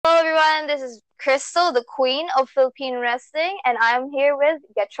everyone. This is Crystal, the queen of Philippine wrestling, and I'm here with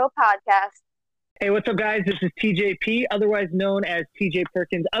Get Your Podcast. Hey, what's up, guys? This is TJP, otherwise known as TJ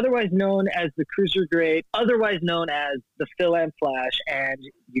Perkins, otherwise known as the Cruiser Great, otherwise known as the Phil and Flash, and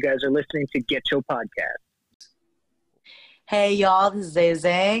you guys are listening to Get Your Podcast. Hey, y'all, this is Zay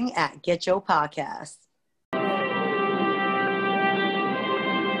Zhang at Get Your Podcast.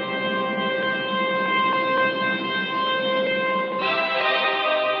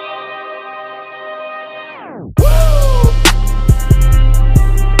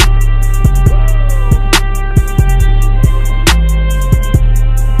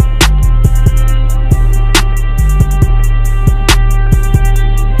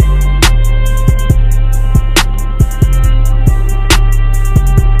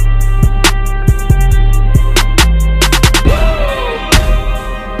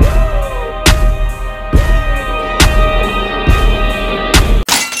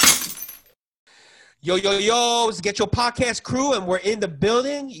 Yo, it's Get Your Podcast crew, and we're in the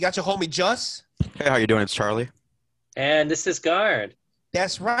building. You got your homie Just. Hey, how you doing? It's Charlie. And this is Guard.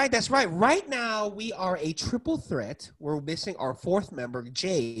 That's right. Right now, we are a triple threat. We're missing our fourth member,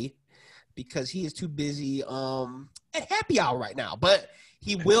 Jay, because he is too busy at happy hour right now. But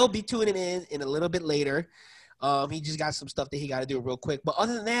he will be tuning in a little bit later. He just got some stuff that he got to do real quick. But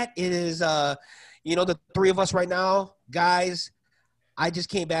other than that, it is, the three of us right now. Guys, I just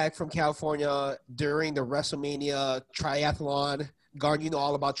came back from California during the WrestleMania triathlon. Guard, you know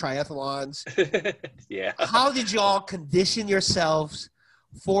all about triathlons. Yeah. How did y'all condition yourselves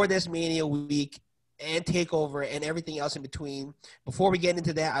for this Mania week and TakeOver and everything else in between? Before we get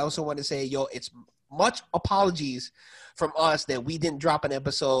into that, I also want to say, it's much apologies from us that we didn't drop an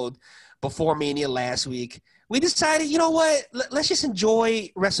episode before Mania last week. We decided, you know what, let's just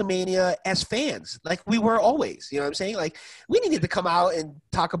enjoy WrestleMania as fans, like we were always. You know what I'm saying? Like, we needed to come out and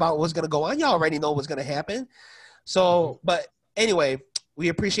talk about what's going to go on. Y'all already know what's going to happen. So, but anyway, we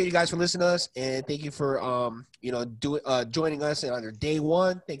appreciate you guys for listening to us, and thank you for, joining us on our day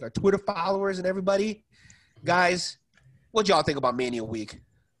one. Thank our Twitter followers and everybody. Guys, what y'all think about Mania week?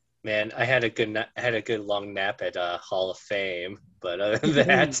 Man, I had a good long nap at Hall of Fame, but other than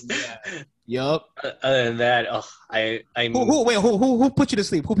that, Yup. Other than that, Who put you to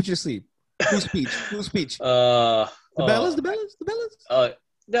sleep? Who put you to sleep? Whose speech? The Bellas?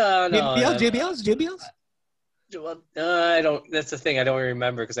 No. JBLs? Well, I don't. That's the thing. I don't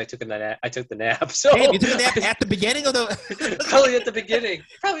remember because I took the nap. So Hey, you took a nap at the beginning of the. Probably at the beginning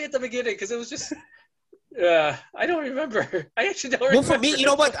because it was just. I don't remember. I actually don't remember. Well, for me, you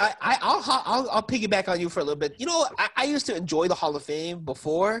know what? I'll piggyback on you for a little bit. You know, I used to enjoy the Hall of Fame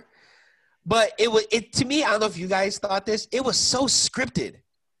before, but it to me, I don't know if you guys thought this. It was so scripted.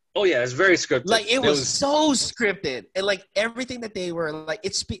 Oh yeah, it's very scripted. Like it was so scripted, and like everything that they were like,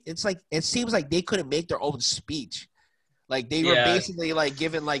 it's like it seems like they couldn't make their own speech. Like they were basically like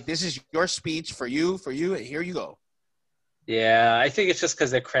given like, this is your speech for you, and here you go. Yeah, I think it's just because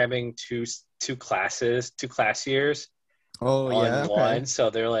they're cramming two class years. Oh yeah, one. okay. So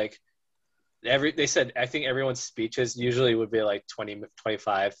they're like they said I think everyone's speeches usually would be like 20,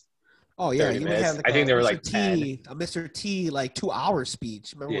 25. Oh yeah, 30 you minutes. had like I think they were like 10. A Mr. T like 2-hour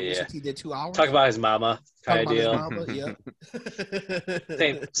speech. Remember when Mr. T did 2 hours? Talk about his mama kind of deal. Yeah.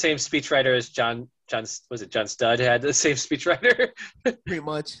 same speechwriter as John. Was it John Studd had the same speechwriter? Pretty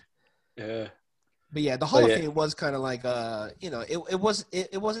much. Yeah. But yeah, the Hall of Fame was kind of like it was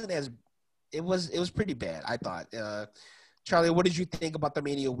pretty bad, I thought. Charlie, what did you think about the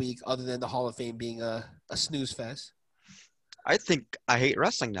Mania week other than the Hall of Fame being a snooze fest? I think I hate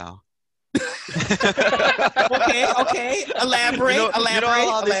wrestling now. Okay. Elaborate. You know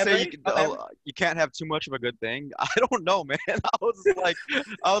how they say you can't have too much of a good thing? I don't know, man. I was like,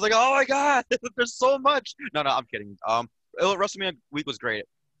 oh my God, there's so much. No, I'm kidding. WrestleMania week was great.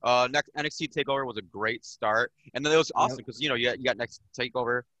 Next NXT TakeOver was a great start, and then it was awesome because you got next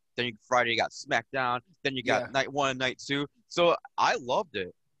TakeOver, then Friday you got SmackDown, then you got night 1 and night 2. So I loved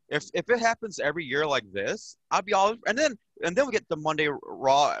it. If it happens every year like this, I'd be all. And then we get the Monday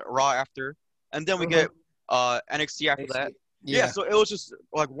Raw after, and then we get NXT after that. Yeah. So it was just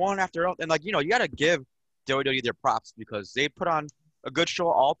like one after another, and like you got to give WWE their props because they put on a good show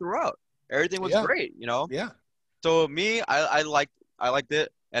all throughout. Everything was great, Yeah. So me, I liked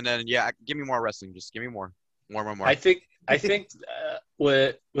it. And then, give me more wrestling. Just give me more. I think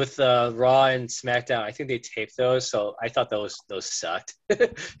with Raw and SmackDown, I think they taped those, so I thought those sucked.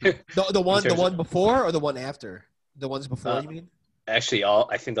 the one before or the one after? The ones before, you mean? Actually,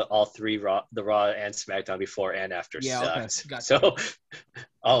 I think that all three the Raw and SmackDown before and after sucked. Okay. So,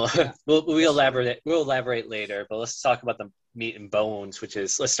 we'll elaborate later. But let's talk about the meat and bones, which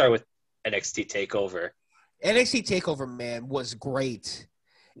is let's start with NXT Takeover. NXT Takeover, man, was great.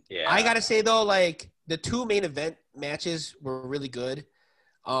 Yeah, I gotta say though, like the 2 main event matches were really good.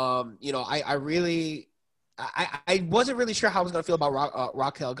 I wasn't really sure how I was gonna feel about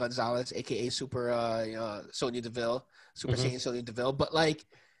Raquel Gonzalez, aka Super Sonya Deville, Super Saiyan Sonya Deville, but like,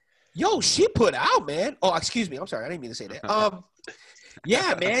 yo, she put out, man. Oh, excuse me, I'm sorry, I didn't mean to say that.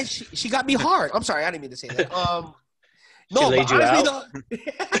 Yeah, man, she got me hard. I'm sorry, I didn't mean to say that. She laid you out.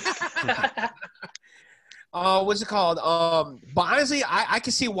 What's it called? But honestly, I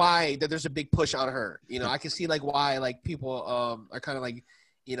can see why that there's a big push on her. I can see like why like people are kind of like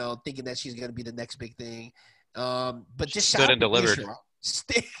thinking that she's gonna be the next big thing. But just stood and delivered.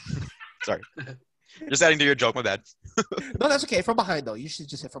 Sorry, just adding to your joke. My bad. No, that's okay. From behind though, you should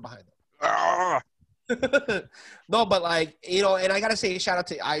just hit from behind. No, but like and I gotta say, shout out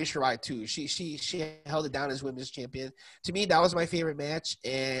to Io Shirai too. She held it down as women's champion. To me, that was my favorite match,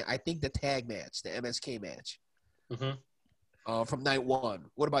 and I think the tag match, the MSK match, from night one.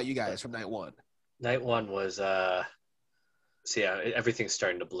 What about you guys from night one? Night one was so yeah, everything's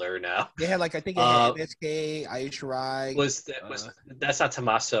starting to blur now. They had like I think it had MSK, Io Shirai. That's not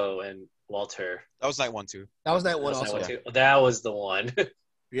Tommaso and Walter. That was night one too. That was night one also. That was the one.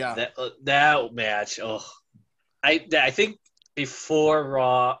 Yeah. That match. Oh, I think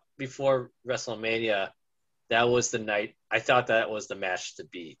before WrestleMania, that was the night. I thought that was the match to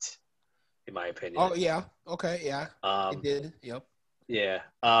beat, in my opinion. Oh yeah. Okay. Yeah. It did. Yep. Yeah.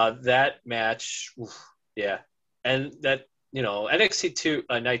 That match. Yeah. And that NXT 2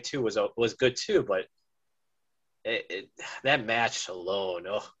 night 2 was good too, but that match alone,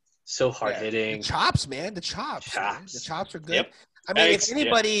 so hard hitting. The chops, man. The chops. The chops are good. Yep. I mean,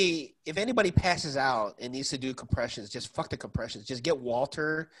 if anybody passes out and needs to do compressions, just fuck the compressions. Just get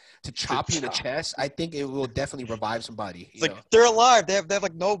Walter to chop you in the chest. I think it will definitely revive somebody. It's like they're alive. They have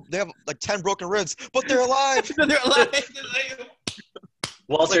 10 broken ribs, but they're alive. They're alive.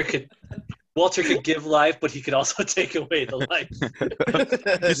 Walter could give life, but he could also take away the life.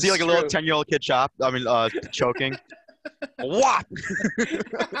 You see like a little 10-year-old kid choking. Whop!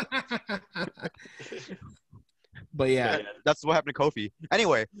 But yeah, that's what happened to Kofi.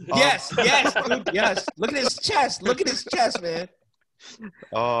 Anyway. Yes, dude, yes. Look at his chest, man.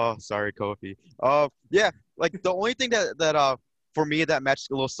 Oh, sorry, Kofi. Yeah, like the only thing that for me that match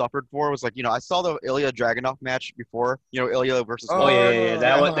a little suffered for was like I saw the Ilya Dragunov match before. Ilya versus. Oh yeah.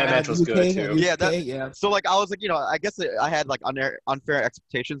 That match was good too. Yeah, So like I was like I guess I had like unfair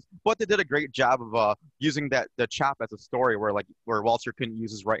expectations, but they did a great job of using the chop as a story where where Walter couldn't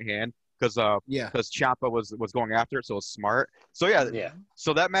use his right hand. Because Ciampa was going after it, so it was smart. So yeah.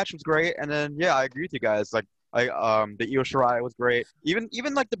 So that match was great, and then I agree with you guys. Like the Io Shirai was great.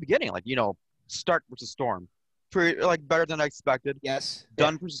 Even like the beginning, Stark versus Storm, pretty better than I expected. Yes.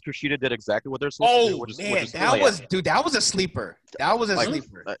 Dunn versus Kushida did exactly what they're supposed to do. Which is that was a sleeper. That was a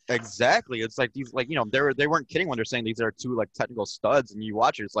sleeper. Exactly. It's like these they weren't kidding when they're saying these are two technical studs, and you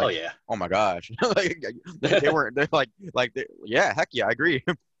watch it, it's like oh my gosh, heck yeah, I agree.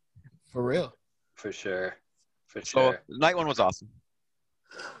 For real. For sure. So night one was awesome.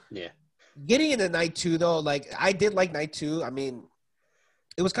 Yeah. Getting into night 2 though, I did like night 2. I mean,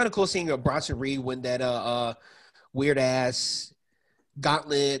 it was kind of cool seeing Bronson Reed win that weird ass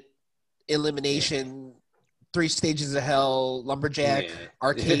gauntlet elimination 3 stages of hell lumberjack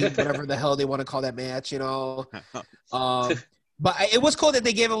arcade whatever the hell they want to call that match. But it was cool that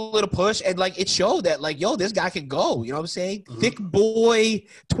they gave him a little push, and it showed that this guy can go. You know what I'm saying? Mm-hmm. Thick boy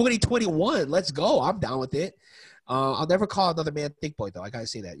 2021. Let's go. I'm down with it. I'll never call another man thick boy though. I gotta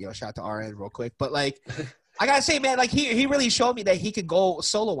say that. Shout out to RN real quick. But I gotta say, man, he really showed me that he could go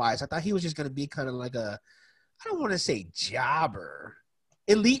solo wise. I thought he was just gonna be kind of like I don't want to say jobber,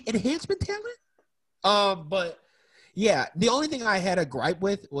 elite enhancement talent. But yeah, the only thing I had a gripe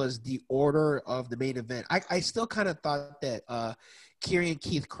with was the order of the main event. I still kind of thought that Kieran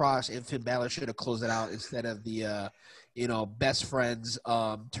Keith Cross and Finn Balor should have closed it out instead of the best friends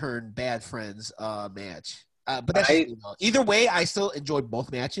turned bad friends match. But that's either way, I still enjoyed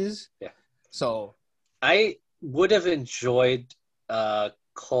both matches. Yeah. So I would have enjoyed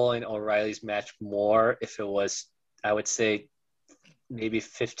Cole and O'Reilly's match more if it was, I would say, maybe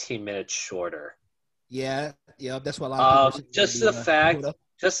 15 minutes shorter. Yeah, that's what a lot of people just the fact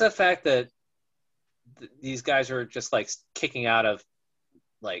that these guys are just kicking out of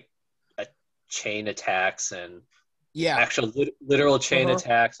a chain attacks and actual literal chain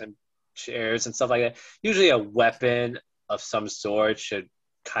attacks and chairs and stuff like that. Usually a weapon of some sort should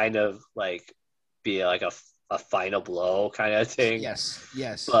kind of be a final blow kind of thing.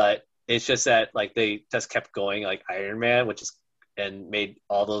 Yes. But it's just that they just kept going like Iron Man, which is and made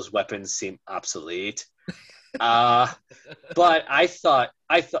all those weapons seem obsolete. But I thought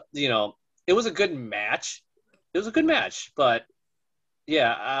it was a good match. It was a good match, but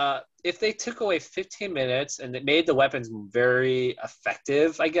yeah, if they took away 15 minutes and it made the weapons very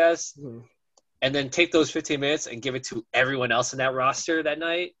effective, I guess, and then take those 15 minutes and give it to everyone else in that roster that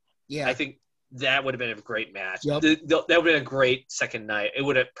night, I think that would have been a great match. Yep. That would have been a great second night. It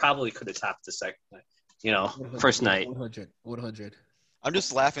would have could have topped the second night, first night. 100. I'm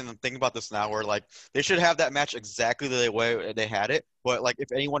just laughing and thinking about this now where, like, they should have that match exactly the way they had it. But, like,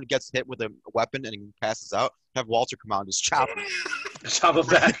 if anyone gets hit with a weapon and passes out, have Walter come out and just chop him. Chop him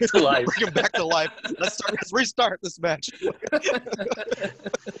back to life. Bring him back to life. Let's restart this match.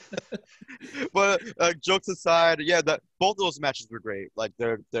 But jokes aside, both of those matches were great. Like,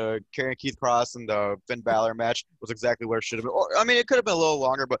 the Karrion Keith Cross and the Finn Balor match was exactly where it should have been. I mean, it could have been a little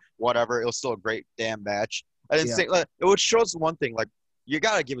longer, but whatever. It was still a great damn match. I didn't say, like, it would show us one thing, like, you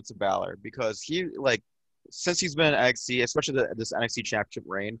got to give it to Balor because he, like, since he's been in NXT, especially this NXT Championship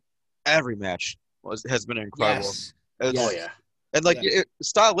reign, every match has been incredible. Yes. And, like,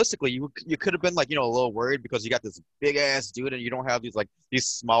 stylistically, you could have been, like, a little worried because you got this big-ass dude and you don't have these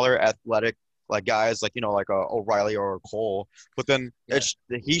smaller athletic, like, guys, like, like a O'Reilly or a Cole. But then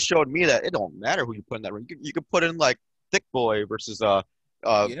he showed me that it don't matter who you put in that ring. You could put in, like, Thick Boy versus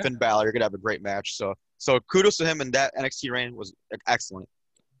Finn Balor. You're going to have a great match. So kudos to him, and that NXT reign was excellent.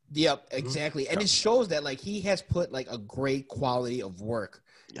 Yep, exactly. And it shows that, like, he has put, like, a great quality of work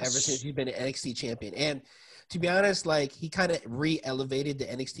ever since he's been an NXT champion. And to be honest, like, he kind of re-elevated the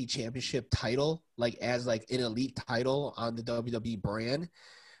NXT championship title, like, as, like, an elite title on the WWE brand.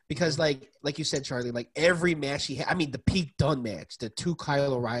 Because, like you said, Charlie, like, every match he had – I mean, the Pete Dunne match, the 2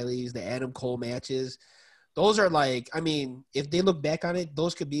 Kyle O'Reillys, the Adam Cole matches – those are, like, I mean, if they look back on it,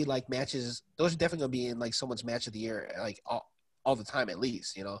 those could be, like, matches. Those are definitely going to be in, like, someone's match of the year, like, all the time at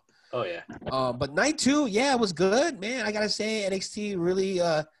least, Oh, yeah. But night 2, it was good, man. I got to say, NXT really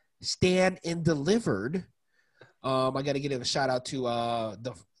stand and delivered. I got to give a shout-out to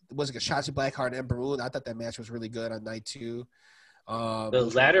Shotzi Blackheart and Ember Moon. I thought that match was really good on night 2.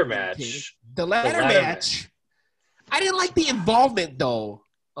 The ladder match. The ladder match. I didn't like the involvement, though,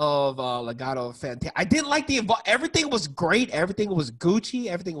 of Legado Fantastic. I didn't like the everything was great. Everything was Gucci.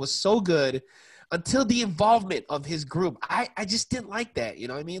 Everything was so good until the involvement of his group. I just didn't like that. You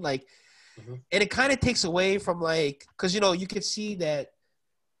know what I mean? Like, and it kind of takes away from, like, because, you could see that.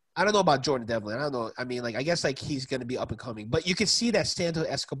 I don't know about Jordan Devlin. I don't know. I mean, like, I guess, like, he's going to be up and coming. But you can see that Santos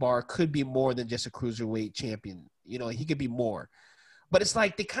Escobar could be more than just a cruiserweight champion. He could be more. But it's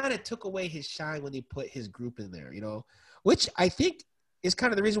like they kind of took away his shine when they put his group in there, which I think is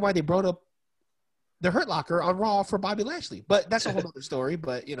kind of the reason why they brought up the Hurt Locker on Raw for Bobby Lashley. But that's a whole other story.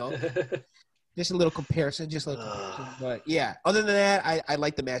 But, just a little comparison. But, yeah, other than that, I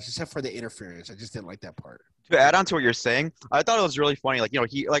like the match except for the interference. I just didn't like that part. To add on to what you're saying, I thought it was really funny. Like,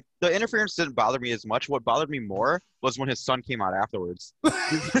 the interference didn't bother me as much. What bothered me more was when his son came out afterwards. It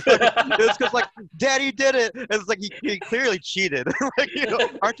was because, like, Daddy did it. It's like he clearly cheated. Like,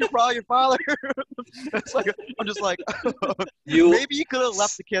 aren't you proud of your father? It's like, I'm just like, maybe you could have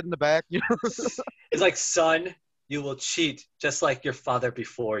left the kid in the back. It's like, son, you will cheat just like your father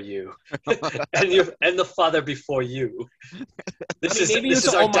before you, and the father before you. This is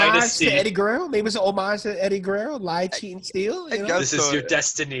our dynasty. To Eddie Guerrero. Maybe it's an homage to Eddie Guerrero. Lie, cheat, and steal. This is your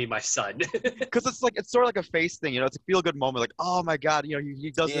destiny, my son. Because it's sort of like a face thing, It's a feel good moment. Like, oh my God, he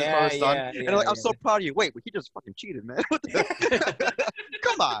does this for his son, and like, I'm so proud of you. Wait, he just fucking cheated, man.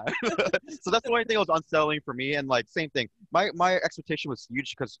 Come on. So that's the only thing that was unsettling for me. And, like, same thing. My expectation was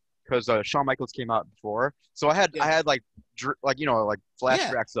huge because Shawn Michaels came out before, so I had like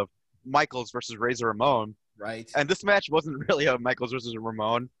flashbacks of Michaels versus Razor Ramon, right? And this match wasn't really a Michaels versus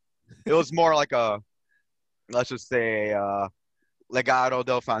Ramon; it was more like let's just say, Legado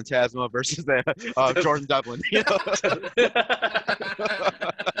del Fantasma versus Jordan Devlin.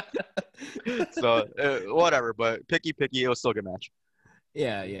 So whatever, but picky, it was still a good match.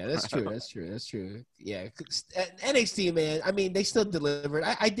 Yeah, that's true. Yeah, NXT, man. I mean, they still delivered.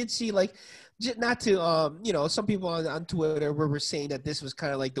 I did see, like, not to some people on Twitter were saying that this was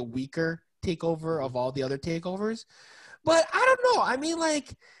kind of like the weaker takeover of all the other takeovers, but I don't know. I mean,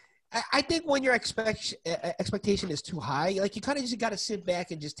 like, I think when your expectation is too high, like, you kind of just got to sit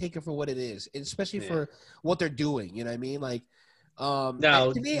back and just take it for what it is, especially for what they're doing. You know what I mean? Like.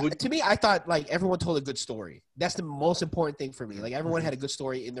 Now, to me, I thought, like, everyone told a good story. That's the most important thing for me. Like, everyone had a good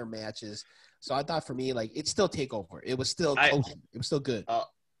story in their matches. So I thought, for me, like, it's still takeover. It was still it was still good.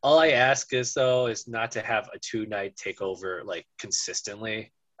 All I ask is not to have a 2-night takeover, like,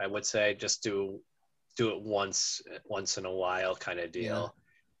 consistently. I would say just do do it once in a while kind of deal.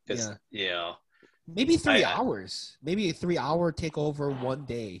 Because maybe 3 hours. Maybe a 3 hour takeover one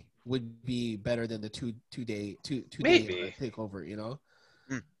day would be better than the two day takeover. You know.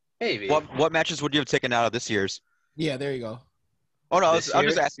 Maybe. What matches would you have taken out of this year's? Yeah, there you go. Oh no, I'm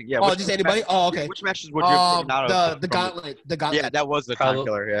just asking. Yeah. Just anybody. Okay. Which matches would you have taken out of? The gauntlet. The gauntlet. Yeah, that was the time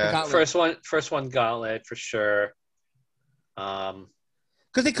killer. Yeah. First one gauntlet for sure.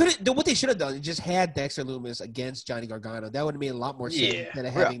 Because they couldn't. What they should have done is just had Dexter Lumis against Johnny Gargano. That would have made a lot more sense than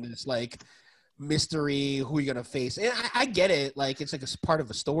having this like mystery who you're gonna face. And I get it. Like it's like a part of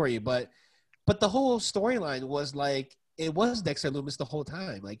a story, but the whole storyline was like it was Dexter Lumis the whole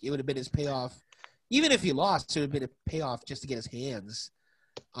time. Like it would have been his payoff. Even if he lost, it would have been a payoff just to get his hands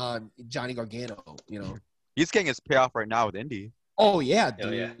on Johnny Gargano, you know. He's getting his payoff right now with Indy. Oh, yeah,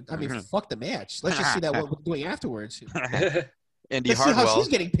 dude. Yeah. I mean, fuck the match. Let's just see that what we're doing afterwards. Indy Let's Hardwell. see how she's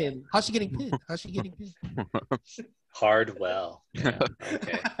getting pinned. How's she getting pinned? Hardwell. Yeah,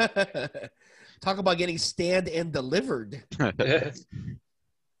 okay. Talk about getting stand and delivered. There's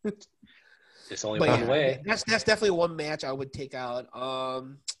only one way. That's definitely one match I would take out. I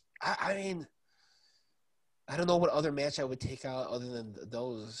mean, I don't know what other match I would take out other than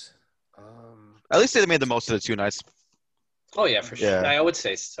those. At least they made the most of the 2 nights. Oh yeah, for sure. I would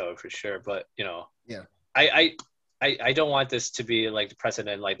say so for sure, but you know, I don't want this to be like the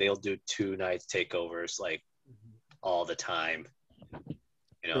precedent. Like they'll do 2 night takeovers like all the time.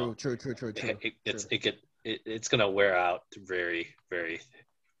 You know, true. It's gonna wear out very, very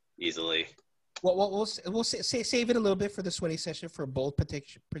easily. We'll save it a little bit for the sweaty session for bold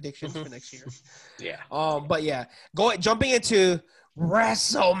predictions for next year. Yeah. But yeah, jumping into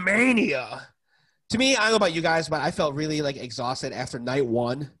WrestleMania. To me, I don't know about you guys, but I felt really like exhausted after night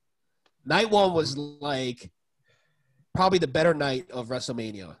 1. Night 1 was like probably the better night of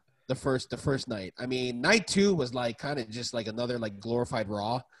WrestleMania. The first night. I mean, night 2 was like kind of just like another like glorified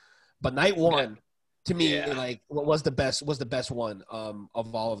Raw, but night 1. To me, like, what was the best one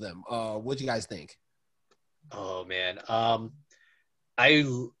of all of them. What'd you guys think? Oh man, I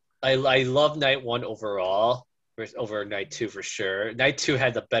love night 1 overall over night 2 for sure. Night 2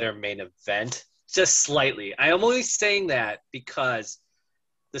 had the better main event, just slightly. I am only saying that because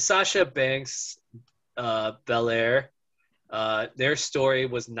the Sasha Banks, Belair, their story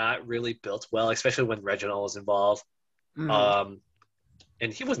was not really built well, especially when Reginald was involved. Mm-hmm.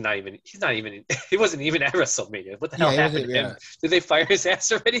 And he wasn't even at WrestleMania. What the hell happened to him? Did they fire his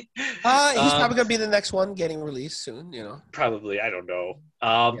ass already? He's probably gonna be the next one getting released soon, you know. Probably, I don't know.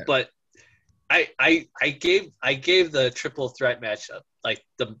 But I gave the triple threat match like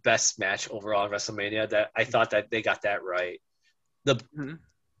the best match overall in WrestleMania. That I thought that they got that right. The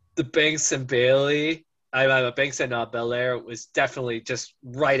Banks and Bailey. Banks and Belair was definitely just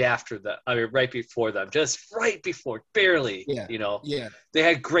right before them, just right before, barely. You know. Yeah. They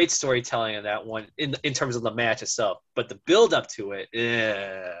had great storytelling in that one in terms of the match itself, but the build up to it,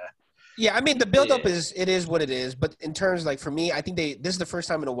 Yeah, I mean the build up is what it is, but in terms like for me, I think this is the first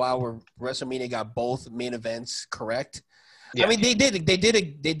time in a while where WrestleMania got both main events correct. Yeah. I mean they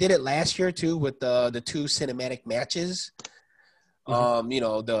did it last year too with the 2 cinematic matches. You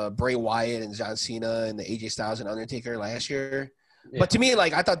know, the Bray Wyatt and John Cena and the AJ Styles and Undertaker last year. Yeah. But to me,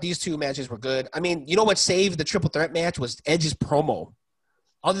 like, I thought these 2 matches were good. I mean, you know what saved the triple threat match was Edge's promo.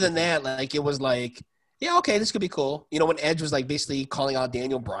 Other than that, like, it was like, yeah, okay, this could be cool. You know, when Edge was, like, basically calling out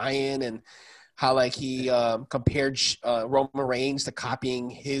Daniel Bryan and how, like, he compared Roman Reigns to copying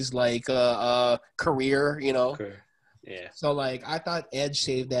his, like, career, you know. Okay. Yeah. So, like, I thought Edge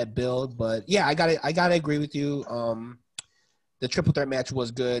saved that build. But, yeah, I gotta agree with you. The triple threat match was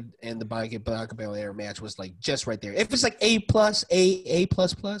good, and the Bianca Belair match was like just right there. If it's like A+, if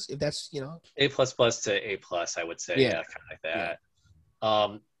that's, you know, A++ to A+, I would say, kind of like that.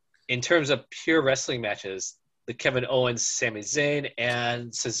 Yeah. In terms of pure wrestling matches, the Kevin Owens, Sami Zayn,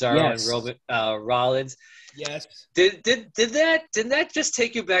 and Cesaro and Rollins. Yes. Didn't that just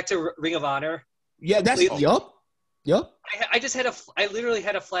take you back to Ring of Honor? Yeah, that's yup. I literally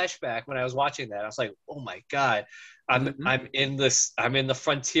had a flashback when I was watching that. I was like, oh my god. I'm in the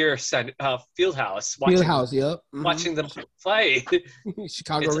Frontier field house watching them fight.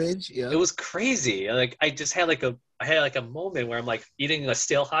 Chicago Ridge. Yeah, it was crazy. Like I just had a moment where I'm like eating a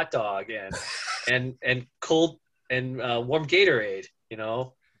stale hot dog and cold and warm Gatorade, you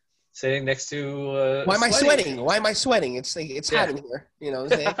know, sitting next to. Why am I sweating? Why am I sweating? It's like it's hot in here, you know.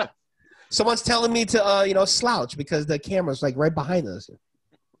 Someone's telling me to slouch because the camera's like right behind us.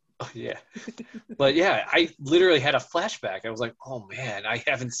 Oh, yeah. But yeah, I literally had a flashback. I was like, oh man, I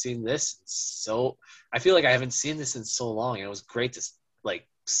haven't seen this I feel like I haven't seen this in so long. And it was great to like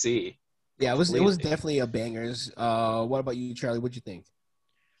see. Yeah, it was definitely a bangers. What about you, Charlie? What'd you think?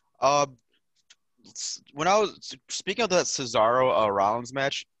 When I was speaking of that Cesaro Rollins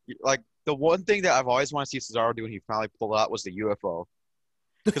match, like the one thing that I've always wanted to see Cesaro do when he finally pulled out was the UFO.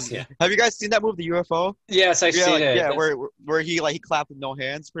 Have you guys seen that move, the UFO? Yes, I've seen it. Yeah, where he clapped with no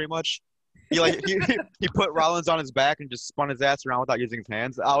hands, pretty much. He put Rollins on his back and just spun his ass around without using his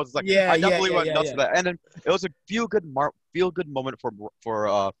hands. I was like, I definitely went nuts for that. And then it was a feel good moment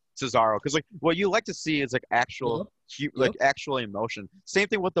for Cesaro, because like what you like to see is like actual actual emotion. Same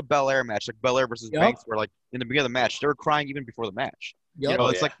thing with the Belair match, like Belair versus Banks, where like in the beginning of the match they were crying even before the match.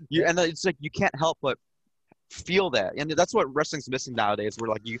 It's like you can't help but feel that, and that's what wrestling's missing nowadays, where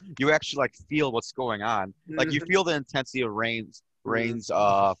like you actually like feel what's going on. Like you feel the intensity of Reigns,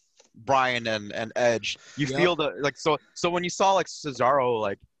 Bryan and Edge. You feel the like so when you saw like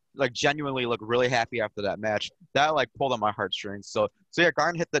Cesaro like genuinely look really happy after that match, that like pulled on my heartstrings. So yeah,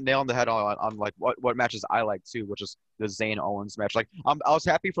 Garn hit the nail on the head on like what matches I like too, which is the Zayn Owens match. Like I was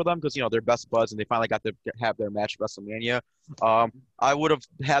happy for them because they're best buds and they finally got to have their match at WrestleMania. I would have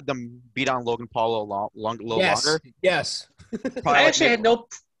had them beat on Logan Paul a little longer. Yes. I actually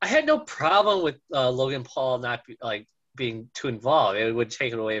had no problem with Logan Paul not being too involved. It would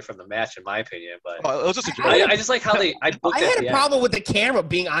take it away from the match, in my opinion. But it was just I just like how I had a problem with the camera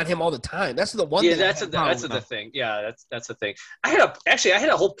being on him all the time. That's the one. Yeah, that's the thing. Yeah, that's the thing. I had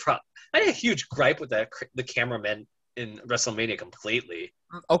a huge gripe with the cameraman in WrestleMania completely.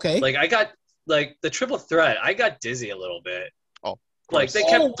 Okay. Like I got like the triple threat. I got dizzy a little bit. Oh. Like they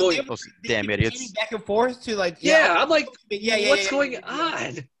kept going. Those damn idiots. Back and forth to like. I'm like, what's going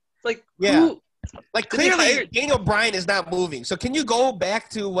on? Like who? Like clearly, Daniel Bryan is not moving. So can you go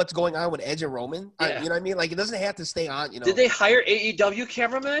back to what's going on with Edge and Roman? You know what I mean? Like it doesn't have to stay on. Did they hire AEW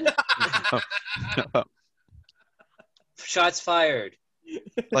cameramen? Shots fired.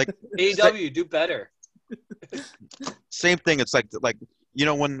 Like AEW, do better. Same thing. It's like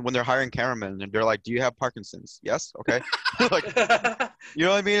when they're hiring cameramen and they're like, "Do you have Parkinson's?" Yes. Okay. Like, you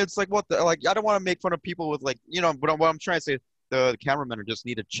know what I mean? It's like what the like. I don't want to make fun of people with like But what I'm trying to say. The cameramen are just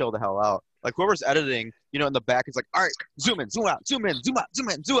need to chill the hell out. Like whoever's editing, in the back is like, all right, zoom in, zoom out, zoom in, zoom out, zoom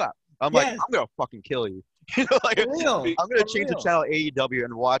in, zoom out. I'm like, I'm gonna fucking kill you. I'm gonna change the channel AEW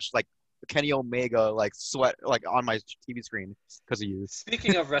and watch like Kenny Omega like sweat like on my TV screen because of you.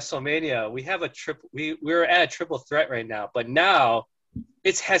 Speaking of WrestleMania, we have we're at a triple threat right now, but now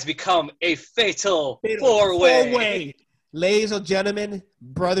it has become a fatal four-way. Ladies and gentlemen,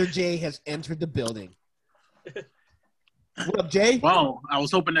 Brother Jay has entered the building. What up, Jay? Well, I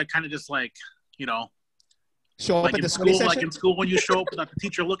was hoping to kind of just show up at the school, like in school when you show up without the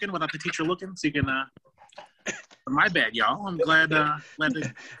teacher looking, so you can. My bad, y'all. I'm glad to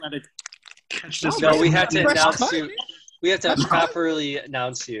catch this. No, we had to announce you. We have to properly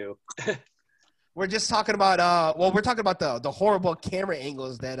announce you. We're just talking about we're talking about the horrible camera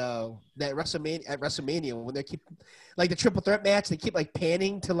angles that WrestleMania when they keep like the triple threat match, they keep like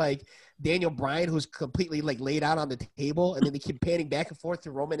panning to like Daniel Bryan who's completely like laid out on the table, and then they keep panning back and forth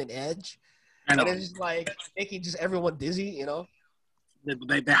to Roman and Edge, and it's just like making just everyone dizzy,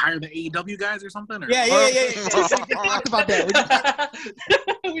 They hire the AEW guys or something? Or? Yeah. We just talked about that.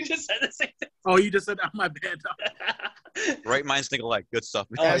 We just said the same thing. Oh, you just said, "Oh, my bad." Right minds think alike. Good stuff.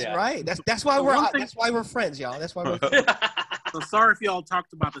 That's right. That's why we're friends, y'all. That's why we're friends. So sorry if y'all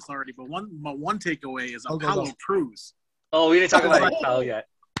talked about this already, but my one takeaway is Apollo Crews. Oh, we didn't talk about Apollo yet.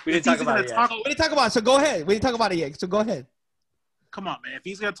 We didn't talk about it yet. We didn't talk about it, so go ahead. We didn't talk about it yet, so go ahead. Come on, man. If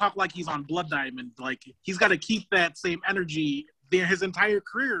he's gonna talk like he's on Blood Diamond, like he's got to keep that same energy there his entire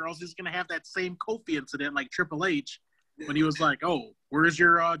career, or else he's gonna have that same Kofi incident like Triple H when he was like, "Oh, where's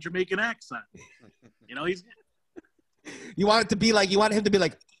your Jamaican accent?" He's. You want him to be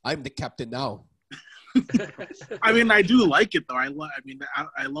like, "I'm the captain now." I mean, I do like it though. I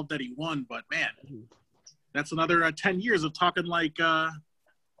love that he won, but man, that's another 10 years of talking like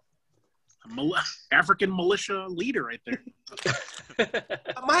African militia leader right there.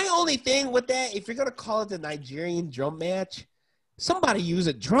 My only thing with that, if you're gonna call it the Nigerian drum match, somebody use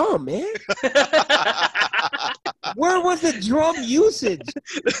a drum, man. Where was the drum usage?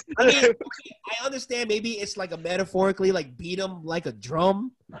 I mean, I understand maybe it's like a metaphorically like beat him like a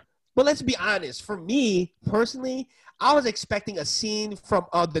drum, but let's be honest. For me personally, I was expecting a scene from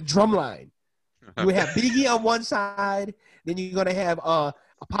the drum line. You would have Biggie on one side, then you're gonna have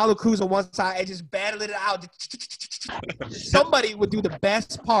Apollo Crews on one side and just battle it out. Somebody would do the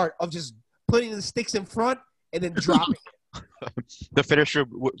best part of just putting the sticks in front and then dropping it. The finisher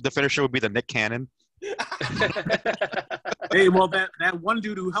would be the Nick Cannon. Hey, well, that one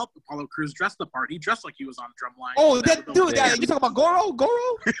dude who helped Apollo Crews dress the part, he dressed like he was on Drumline. Oh, that dude, you talking about Goro?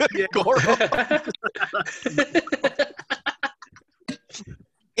 Goro? Yeah. Goro.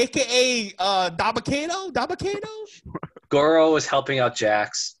 AKA Dabakato? Goro was helping out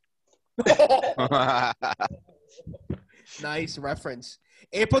Jax. Nice reference.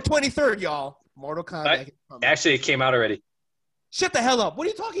 April 23rd, y'all. Mortal Kombat. Actually, it came out already. Shut the hell up. What are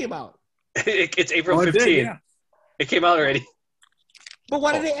you talking about? It's April 15th. Yeah. It came out already. But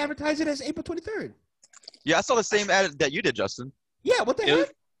why did they advertise it as April 23rd? Yeah, I saw the same ad that you did, Justin. Yeah, what the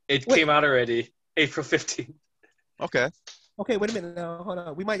heck? It came out already. April 15th. Okay. Okay, wait a minute now. Hold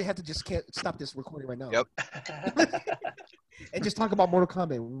on. We might have to just stop this recording right now. Yep. And just talk about Mortal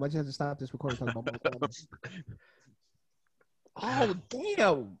Kombat. We might just have to stop this recording and talk about Mortal Kombat. Oh,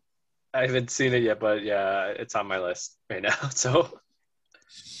 damn. I haven't seen it yet, but yeah, it's on my list right now. So.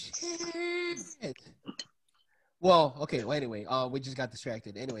 Shit. Well, okay. Well, anyway, we just got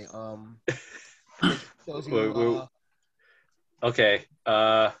distracted. Anyway, okay.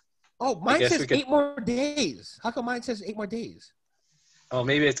 Oh, mine says 8 more days. How come mine says 8 more days? Oh,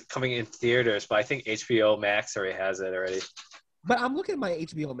 maybe it's coming in theaters, but I think HBO Max already has it already. But I'm looking at my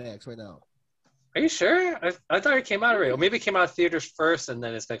HBO Max right now. Are you sure? I thought it came out already. Or maybe it came out theaters first, and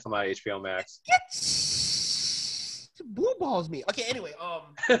then it's gonna come out HBO Max. Blue balls me. Okay, anyway,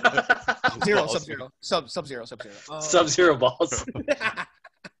 Sub-Zero. Sub-Zero balls.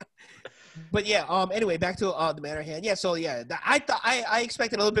 But yeah, anyway, back to the matter at hand. Yeah, so yeah, I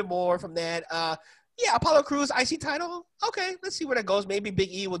expected a little bit more from that. Yeah, Apollo Crews IC title. Okay, let's see where that goes. Maybe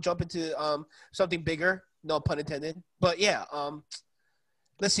Big E will jump into something bigger. No pun intended. But yeah,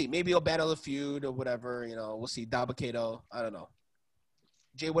 let's see. Maybe he'll battle a feud or whatever. You know, we'll see. Dabakato. I don't know.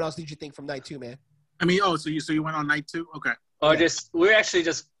 Jay, what else did you think from night 2, man? I mean, so you went on night 2? Okay. Oh, yeah. We're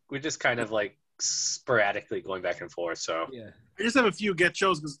just kind of like sporadically going back and forth. So yeah, I just have a few get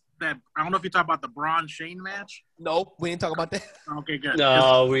shows because that I don't know if you talk about the Braun Shane match. Nope, we didn't talk about that. Okay, good.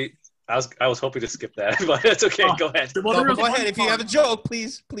 No, I was hoping to skip that, but it's okay. Go ahead. Well, go ahead. If you have a joke,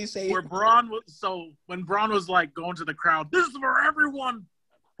 please say it. When Braun was like going to the crowd, this is for everyone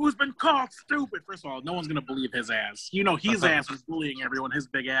who's been called stupid. First of all, no one's gonna believe his ass. You know, his ass was bullying everyone. His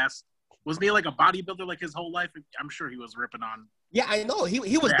big ass. Wasn't he like a bodybuilder like his whole life? I'm sure he was ripping on. Yeah, I know.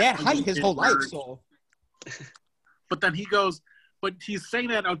 He was that height his whole life. So. But then he goes, but he's saying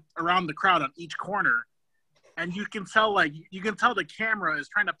that around the crowd on each corner, and you can tell the camera is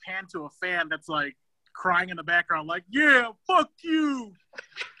trying to pan to a fan that's like crying in the background, like, yeah, fuck you,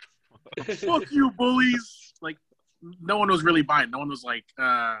 fuck you, bullies. Like, no one was really buying. No one was like,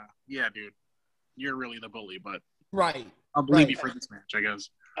 yeah, dude, you're really the bully, but right. I'll believe you for this match, I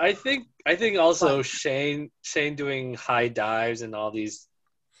guess. I think also Shane doing high dives and all these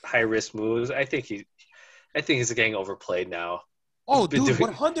high risk moves. I think he's getting overplayed now. Oh, dude,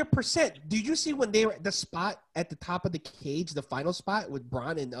 100%. Did you see when they were at the spot at the top of the cage, the final spot with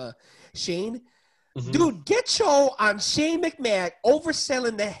Braun and Shane? Mm-hmm. Dude, Getcho on Shane McMahon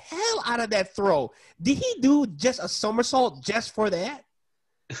overselling the hell out of that throw. Did he do just a somersault just for that?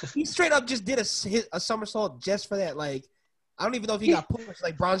 He straight up just did a somersault just for that. Like, I don't even know if he got pushed.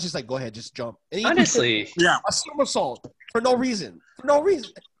 Like, Braun's just like, go ahead, just jump. And honestly, yeah, a somersault for no reason. For no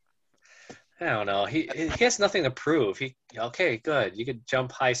reason. I don't know. He has nothing to prove. Okay, good. You could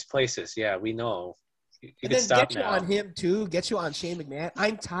jump high places. Yeah, we know. You can stop get you on him too. Get you on Shane McMahon.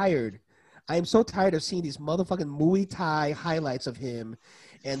 I'm tired. I am so tired of seeing these motherfucking Muay Thai highlights of him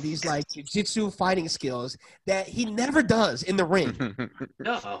and these like jiu-jitsu fighting skills that he never does in the ring.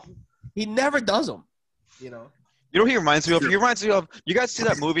 No, he never does them. You know. You know who he reminds me of? He reminds me of. You guys see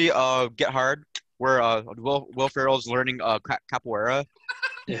that movie Get Hard, where Will Ferrell's learning capoeira?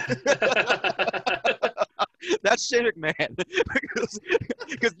 Yeah. That's Shane McMahon.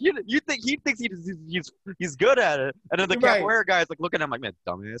 Because you think he thinks he's good at it, and then the capoeira guy's like looking at him like, man,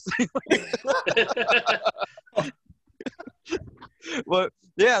 dumbass. Well,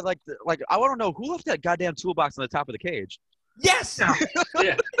 yeah, like I want to know who left that goddamn toolbox on the top of the cage. Yes.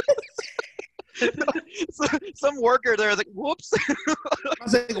 Yeah. Some worker there was like, whoops. I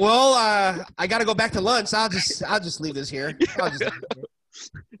was like, well, I got to go back to lunch. I'll just leave this here.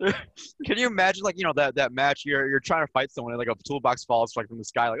 Can you imagine, like, you know, that match you're trying to fight someone and like a toolbox falls like from the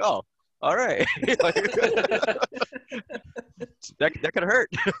sky, like, oh, all right. Like, that could hurt.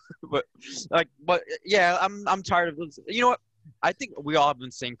 but yeah, I'm tired of this. You know what? I think we all have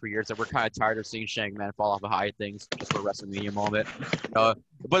been saying for years that we're kind of tired of seeing Shane McMahon fall off of high things just for a WrestleMania moment. But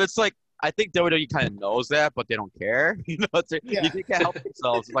it's like, I think WWE kind of knows that, but they don't care. You know, you can't help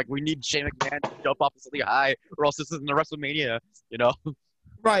themselves. Like, we need Shane McMahon to jump off something high, or else this isn't a WrestleMania. You know.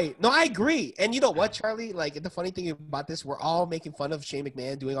 Right. No, I agree. And you know what, Charlie? Like, the funny thing about this, we're all making fun of Shane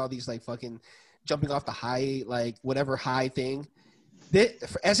McMahon doing all these, like, fucking jumping off the high, like, whatever high thing.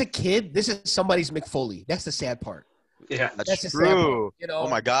 As a kid, this is somebody's Mick Foley. That's the sad part. Yeah, that's true. Part, you know? Oh,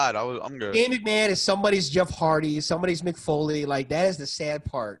 my God. I'm good. Shane McMahon is somebody's Jeff Hardy, somebody's Mick Foley. Like, that is the sad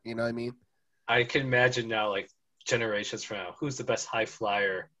part. You know what I mean? I can imagine now, like, generations from now, who's the best high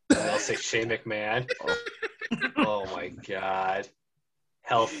flyer? And they'll say Shane McMahon. Oh, my God.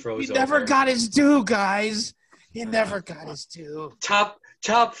 Hell froze over. He never got his due, guys. He never got his due. Top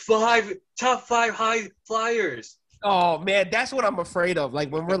five high flyers. Oh man, that's what I'm afraid of.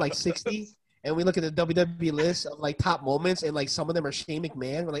 Like when we're like 60 and we look at the WWE list of like top moments and like some of them are Shane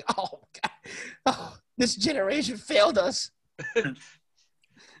McMahon, we're like, oh God, this generation failed us.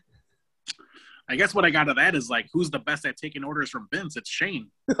 I guess what I got of that is like, who's the best at taking orders from Vince? It's Shane.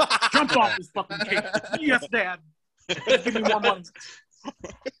 Jump off this fucking cake. Yes, Dad. Give me more money.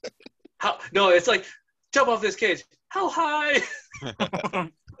 No, it's like, jump off this cage. How high?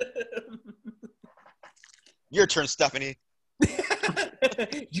 Your turn, Stephanie.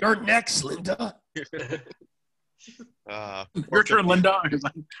 You're next, Linda. Your turn, Linda.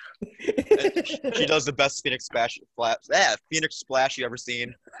 She does the best Phoenix Splash you ever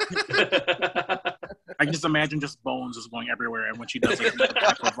seen. I can just imagine just bones just going everywhere, and when she does it,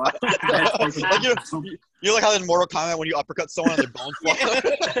 you like how in Mortal Kombat when you uppercut someone and their bones fall.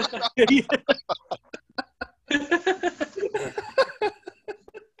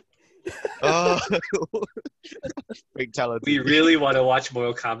 We really want to watch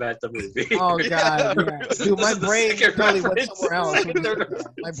Mortal Kombat the movie. Oh God, yeah. Dude, my brain really went somewhere else.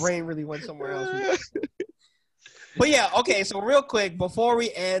 My brain really went somewhere else. But yeah, okay. So real quick, before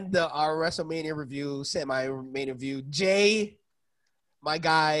we end our WrestleMania review, semi-main review, Jay, my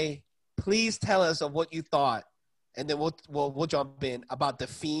guy, please tell us of what you thought, and then we'll jump in about the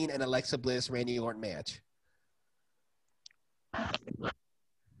Fiend and Alexa Bliss Randy Orton match. I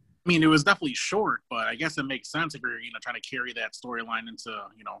mean, it was definitely short, but I guess it makes sense if you're trying to carry that storyline into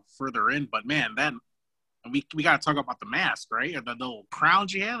further in. But man, then we got to talk about the mask, right? Or the little crown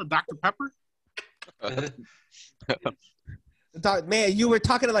she had, the Dr. Pepper. Man, you were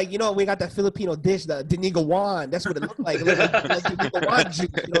talking to we got that Filipino dish, the Dinigawan. That's what it looked like. It looked like Dinigawan juice,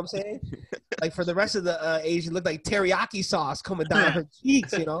 you know what I'm saying? Like for the rest of the Asian, it looked like teriyaki sauce coming down her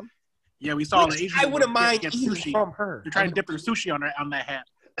cheeks, Yeah, we saw the Asian. I wouldn't mind eating sushi from her. You're trying to dip their sushi on that hat.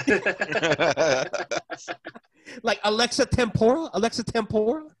 Like Alexa Tempura? That's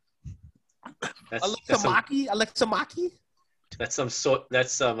Maki? That's some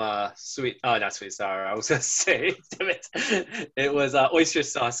sweet. Oh, not sweet sour. I was gonna say, damn it. It was oyster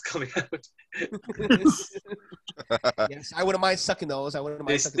sauce coming out. Yes, I wouldn't mind sucking those.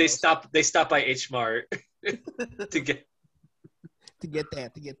 They stopped by H Mart to get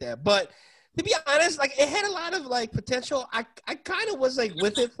that. But to be honest, it had a lot of potential. I kind of was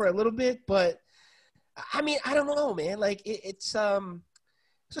with it for a little bit, but I mean, I don't know, man. It's so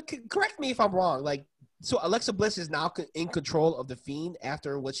correct me if I'm wrong. So Alexa Bliss is now in control of the Fiend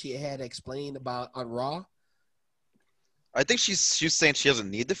after what she had explained about on Raw. I think she's saying she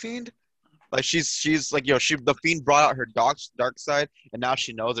doesn't need the Fiend. She's like, the Fiend brought out her dark side, and now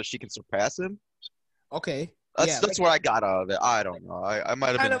she knows that she can surpass him. Okay. That's what I got out of it. I don't know. I might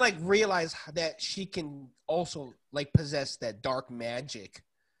have kind of realize that she can also possess that dark magic.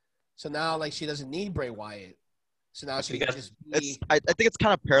 So now she doesn't need Bray Wyatt. So now she can just be. I think it's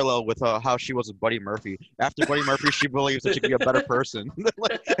kind of parallel with how she was with Buddy Murphy. After Buddy Murphy, she believes that she can be a better person,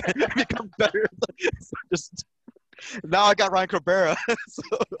 become better. Just now, I got Ryan Cabrera.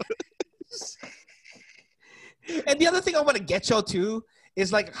 And the other thing I want to get y'all to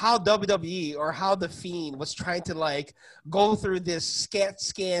is how WWE or how the Fiend was trying to go through this CAT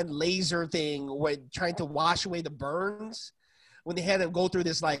scan laser thing, where trying to wash away the burns. When they had him go through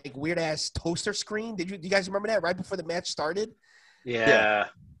this weird ass toaster screen. Do you guys remember that right before the match started? Yeah.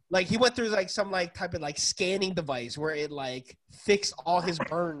 He went through some type of scanning device where it fixed all his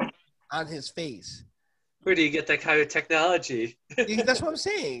burn on his face. Where do you get that kind of technology? That's what I'm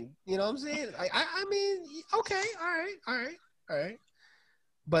saying. You know what I'm saying? I mean, okay, all right.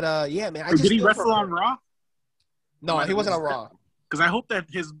 But yeah, man. Did he wrestle on Raw? No, he wasn't on Raw. Because I hope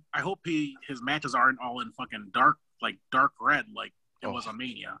his matches aren't all in fucking dark red like it was on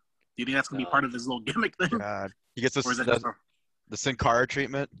Mania. Do you think that's gonna be part of his little gimmick thing? God, he gets the Sin Cara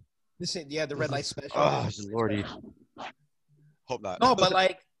treatment. The red light special. Oh, lordy. Hope not. No, but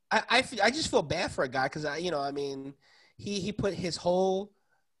I just feel bad for a guy because he put his whole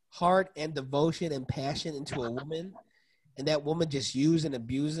heart and devotion and passion into a woman, and that woman just used and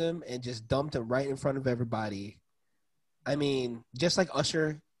abused him and just dumped him right in front of everybody. I mean, just like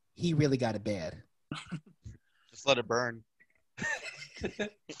Usher, he really got it bad. Just let it burn.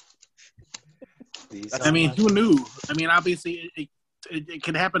 I mean, who knew? I mean, obviously, it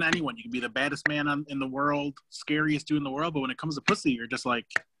can happen to anyone. You can be the baddest man in the world, scariest dude in the world, but when it comes to pussy, you're just like,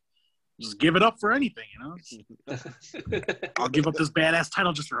 just give it up for anything, I'll give up this badass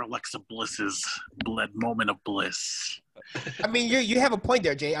title just for Alexa Bliss's moment of bliss. I mean, you have a point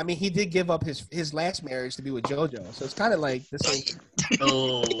there, Jay. I mean, he did give up his last marriage to be with JoJo, so it's kind of like the same.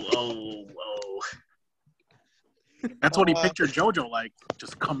 Oh. That's what he pictured JoJo like.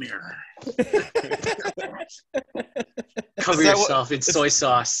 Just come here. Cover yourself in soy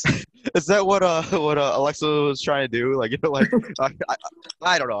sauce. Is that what Alexa was trying to do? Like,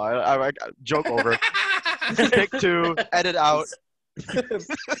 I don't know. I joke over. Take 2, edit out.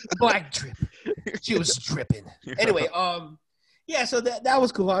 Black drip. She was dripping. Anyway, yeah, so that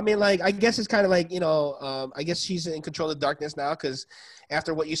was cool. I mean, like, I guess it's kind of like, I guess she's in control of darkness now because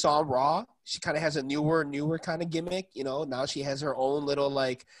after what you saw on Raw, she kind of has a newer kind of gimmick. Now she has her own little,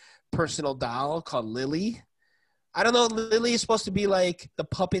 like, personal doll called Lily. I don't know if Lily is supposed to be like the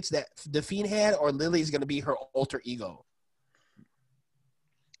puppets that The Fiend had, or Lily is going to be her alter ego.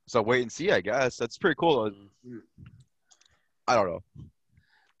 So wait and see, I guess. That's pretty cool. I don't know.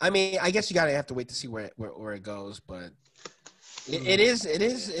 I mean, I guess you gotta have to wait to see where it goes, but it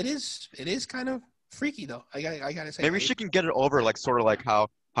is kind of freaky though. I gotta say. Maybe she can get it over, like sort of like how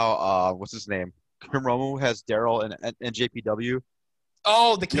what's his name? Hiromu has Daryl and JPW.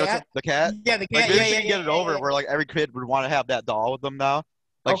 Oh, the cat. The cat. Yeah, the cat. Like, maybe she can get it over where like every kid would want to have that doll with them now.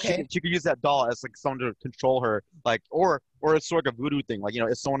 Like she could use that doll as like someone to control her, like or it's sort of a voodoo thing. Like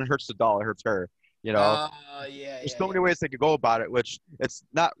if someone hurts the doll, it hurts her. There's so many ways they could go about it, which it's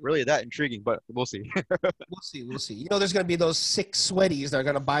not really that intriguing, but we'll see. We'll see. There's gonna be those sick sweaties that are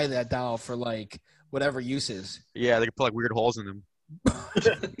gonna buy that doll for like whatever uses. Yeah, they can put like weird holes in them.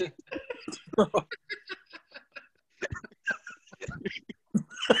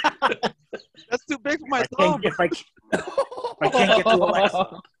 That's too big for my thumb. If I can't get to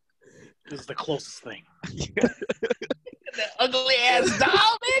Alexa, this is the closest thing. That ugly ass doll,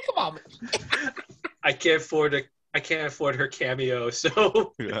 man. Come on, man. I can't afford her cameo,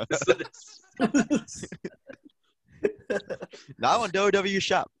 so yeah. Now on WWE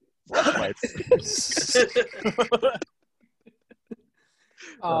Shop. Flashlights.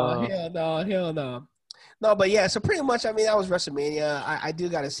 Oh, hell no. No, but yeah, so pretty much, I mean, that was WrestleMania. I do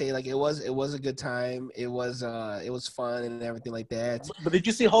gotta say, like, it was a good time. It was fun and everything like that. But did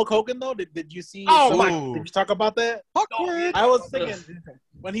you see Hulk Hogan though? Did you see? Oh, did you talk about that? No, I was thinking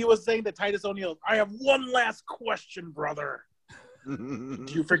when he was saying to Titus O'Neil, "I have one last question, brother. Do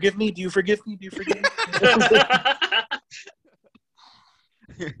you forgive me? Do you forgive me? Do you forgive me?"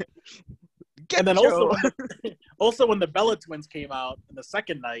 And then also when the Bella Twins came out in the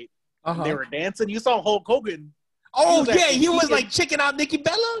second night. They were dancing. You saw Hulk Hogan. Oh, he was like checking out Nikki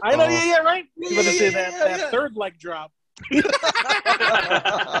Bella. I know, yeah, right. He was saying that third leg drop.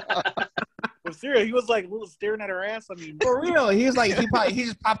 But seriously, he was like staring at her ass. I mean, for real. He was like, he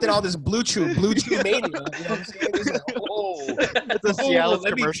just popped in all this Blue Chew mania. You know what I'm saying? He's like, it's a Cialis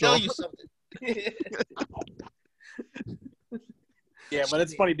let commercial. me tell you something. Yeah, but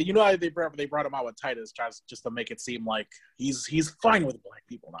it's funny. You know how they brought him out with Titus just to make it seem like he's fine with black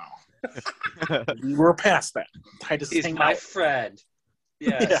people now. We're past that. Titus is my friend.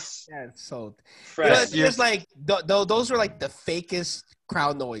 Yes. Yeah. So it's like those were like the fakest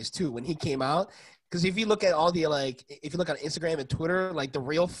crowd noise too when he came out. Because if you look at all the if you look on Instagram and Twitter, like the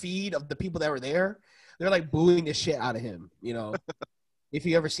real feed of the people that were there, they're like booing the shit out of him. If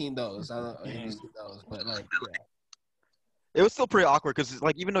you ever seen those, I don't know if you've seen those, but like. Yeah. It was still pretty awkward because,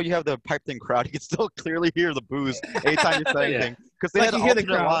 like, even though you have the piped in crowd, you can still clearly hear the boos anytime you say anything. Because they had alternate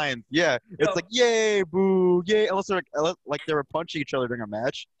lines. Yeah, it's like yay, boo, yay. Unless they're like they were punching each other during a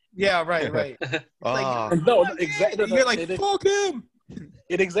match. Yeah, right. No, exactly. You're like, fuck him.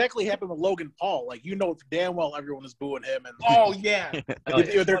 It exactly happened with Logan Paul. Like, damn well everyone is booing him. And oh yeah,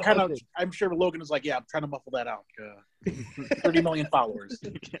 they're kind of. I'm sure Logan is like, yeah, I'm trying to muffle that out. 30 million followers.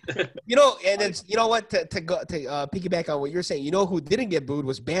 And it's what to piggyback on what you're saying. You know who didn't get booed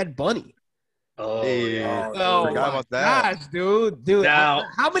was Bad Bunny. Oh, forgot about that. Gosh, dude. Now,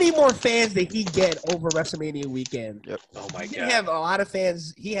 how many more fans did he get over WrestleMania weekend? Yep. Oh my god. He have a lot of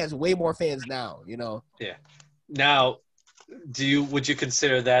fans. He has way more fans now. Yeah. Now, would you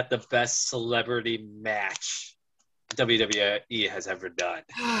consider that the best celebrity match WWE has ever done?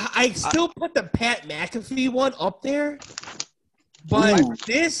 I still put the Pat McAfee one up there, but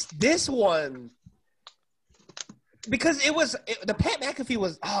this one, because the Pat McAfee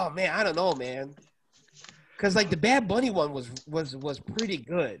was, oh man, I don't know, man. Because like the Bad Bunny one was pretty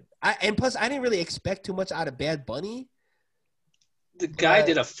good. And plus I didn't really expect too much out of Bad Bunny. The guy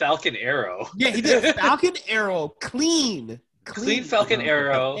did a Falcon Arrow. Yeah, he did a Falcon Arrow clean Falcon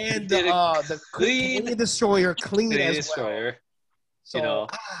Arrow. And the Clean Destroyer clean as Destroyer. Well. So You know,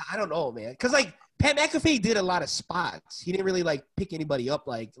 I don't know, man. Because like Pat McAfee did a lot of spots. He didn't really like pick anybody up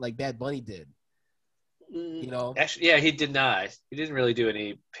like Bad Bunny did. You know. Actually, yeah, he did not. He didn't really do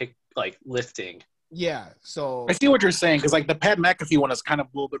any lifting. Yeah, so I see what you're saying because like the Pat McAfee one is kind of a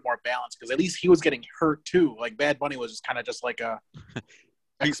little bit more balanced because at least he was getting hurt too. Like Bad Bunny was just kind of just like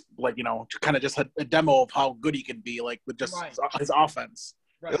kind of just a demo of how good he can be, like with just his offense.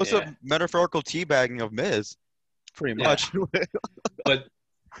 Right. It was a metaphorical teabagging of Miz, pretty much. But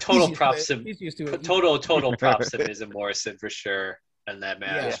total props to Miz and Morrison for sure in that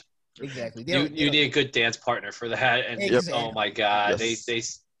match. Yeah, exactly. You need a good dance partner for that, and oh my god,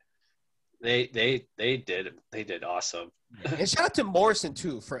 yes. They did awesome. And shout out to Morrison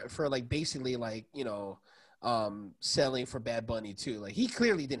too for like basically like selling for Bad Bunny too. Like he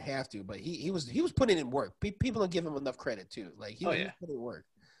clearly didn't have to, but he was putting in work. People don't give him enough credit too. Like he was putting in work.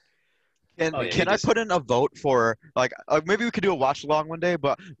 Can I put in a vote for like maybe we could do a watch along one day?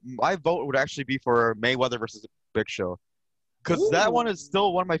 But my vote would actually be for Mayweather versus Big Show. Because that one is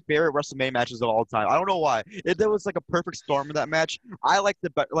still one of my favorite WrestleMania matches of all time. I don't know why. There was like a perfect storm in that match. I like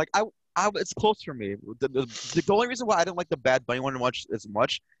the like it's close for me. The only reason why I didn't like the Bad Bunny one as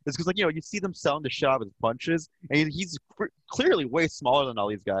much is because you see them selling the shit out of his punches, and he's clearly way smaller than all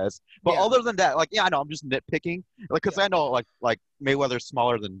these guys. But other than that, I know I'm just nitpicking, because I know like Mayweather's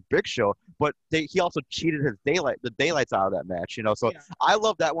smaller than Big Show, but he also cheated the daylights out of that match. So I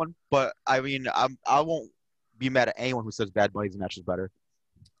love that one, but I mean I won't be mad at anyone who says Bad Bunny's match is better.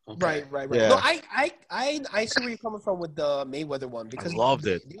 Okay. Right. Yeah. No, I see where you're coming from with the Mayweather one because I loved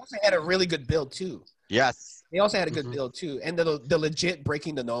it. They also had a really good build too. Yes. They also had a good build too, and the legit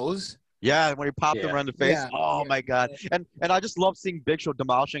breaking the nose. Yeah, when he popped him around the face. Yeah. Oh my god! And I just love seeing Big Show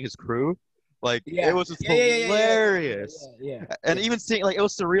demolishing his crew. Like it was just hilarious. Yeah. And even seeing it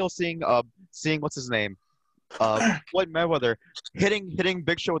was surreal seeing what's his name. Floyd Mayweather hitting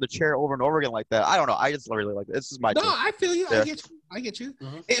Big Show with a chair over and over again like that. I don't know. I just really like it. This is my take. I feel you. Yeah. I get you.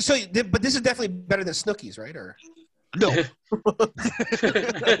 Mm-hmm. So, but this is definitely better than Snooki's, right? Or no?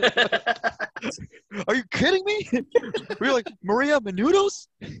 Are you kidding me? We're like Maria Menounos.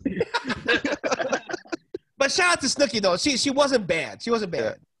 But shout out to Snooki though. She wasn't bad. She wasn't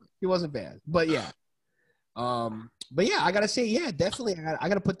bad. But yeah. But yeah, I gotta say, definitely. I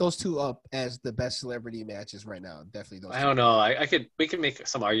gotta put those two up as the best celebrity matches right now. Definitely those. I don't know. We could make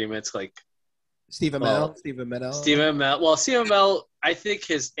some arguments like Stephen Amell. Well, Stephen Amell, I think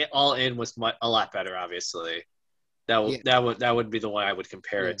his All In was a lot better. Obviously, that would be the one I would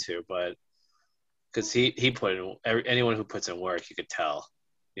compare it to. But because he put in anyone who puts in work, you could tell.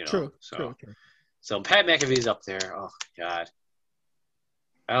 True. So Pat McAfee's up there. Oh God.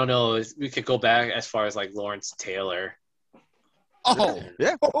 I don't know. We could go back as far as like Lawrence Taylor. Oh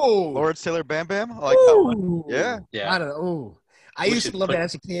yeah. Oh, Lawrence Taylor, Bam Bam. I like that one. Yeah. I don't know. I used to love that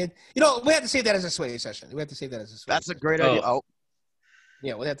as a kid. We have to save that as a sweaty session. That's a great idea. Oh.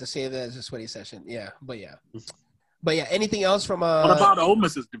 Yeah, we'll have to save that as a sweaty session. Yeah, but yeah. Anything else from? What about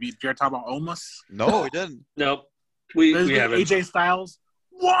Omos? Did you talk about Omos? No, we didn't. Nope. We haven't. AJ Styles,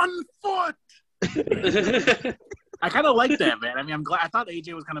 1 foot. I kind of like that, man. I mean, I'm glad. I thought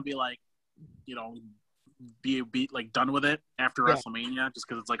AJ was gonna be like, be like done with it after WrestleMania, just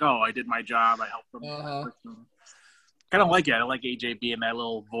because it's like, oh, I did my job, I helped them. Kind of like it. I like AJ being that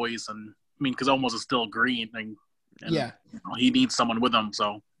little voice, and I mean, because Omos is still green, and he needs someone with him.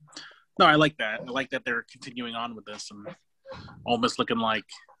 So, no, I like that. I like that they're continuing on with this, and Omos looking like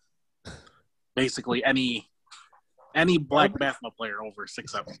basically any black basketball player over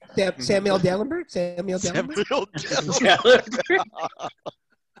 6'7". Samuel Dallenberg?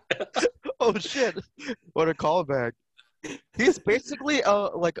 Oh shit! What a callback! He's basically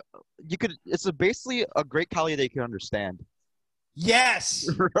it's basically a great Khali that you can understand. Yes.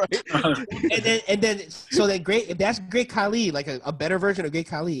 Right. and then if that's Great Khali, like a better version of Great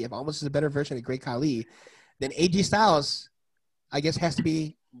Khali, if Almost is a better version of Great Khali, then AJ Styles, I guess, has to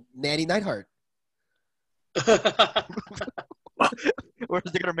be Natty Neidhart. Where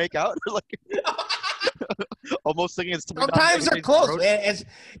is they gonna make out? Almost singing his. Sometimes they're close. As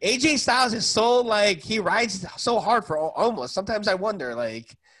AJ Styles is so he rides so hard for Almost. Sometimes I wonder,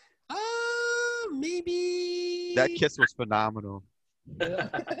 maybe that kiss was phenomenal.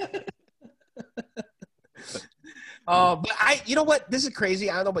 But you know what? This is crazy.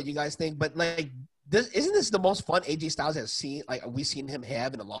 I don't know what you guys think, but isn't this the most fun AJ Styles has seen? Like we've seen him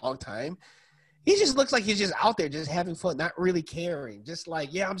have in a long time. He just looks like he's just out there, just having fun, not really caring. Just like,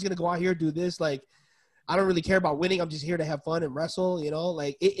 yeah, I'm just gonna go out here do this. Like, I don't really care about winning. I'm just here to have fun and wrestle. You know,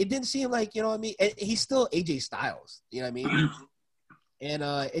 like it didn't seem like, you know what I mean. And he's still AJ Styles. You know what I mean. And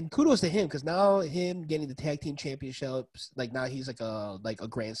kudos to him because now him getting the tag team championships, like now he's like a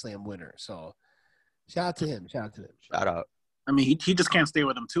Grand Slam winner. So shout out to him. Shout out. I mean, he just can't stay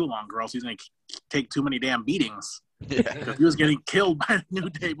with them too long, girls. He's gonna take too many damn beatings. Yeah. He was getting killed by the New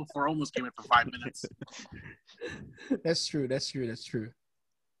Day before almost came in for 5 minutes. That's true. But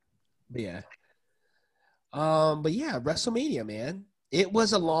yeah. WrestleMania, man. It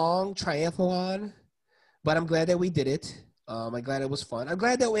was a long triathlon, but I'm glad that we did it. I'm glad it was fun. I'm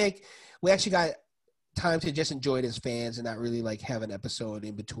glad that we actually got time to just enjoy it as fans and not really like have an episode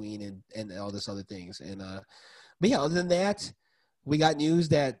in between and all this other things. And but yeah, other than that, we got news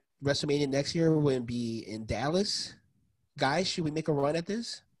that WrestleMania next year will be in Dallas. Guys, should we make a run at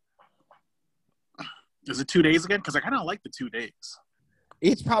this? Is it 2 days again? Because I kind of like the 2 days.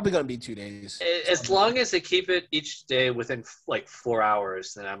 It's probably going to be 2 days. As long as they keep it each day within like 4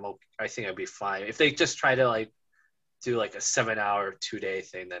 hours, then I think I'd be fine. If they just try to like do like a 7-hour 2-day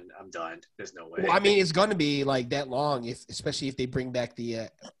thing, then I'm done. There's no way. Well, I mean, it's going to be like that long, especially if they bring back the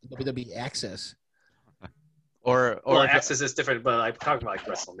WWE Access. Or Access is different, but I'm talking about like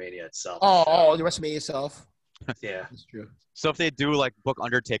WrestleMania itself. Oh, the WrestleMania itself. Yeah, that's true. So if they do like book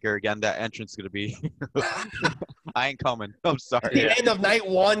Undertaker again, that entrance is gonna be. I ain't coming. I'm sorry. At the end of night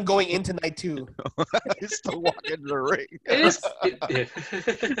 1, going into night 2. He's still walking into the ring.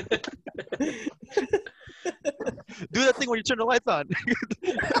 Do that thing when you turn the lights on.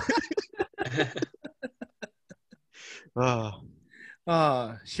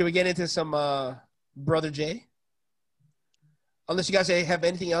 Should we get into some Brother J? Unless you guys have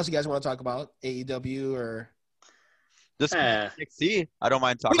anything else you guys want to talk about, AEW or this NXT. I don't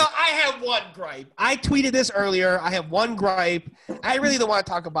mind talking. No, I have one gripe. I tweeted this earlier. I have one gripe. I really don't want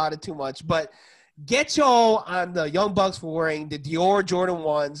to talk about it too much, but get y'all on the Young Bucks for wearing the Dior Jordan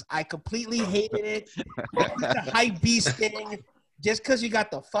 1s. I completely hated it. The hype beast thing. Just because you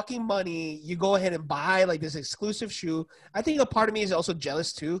got the fucking money, you go ahead and buy like this exclusive shoe. I think a part of me is also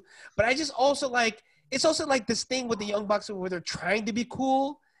jealous too. But I just also like it's also like this thing with the Young Bucks where they're trying to be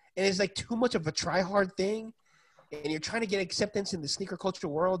cool and it's like too much of a try hard thing. And you're trying to get acceptance in the sneaker culture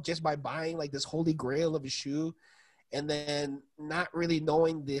world just by buying like this holy grail of a shoe and then not really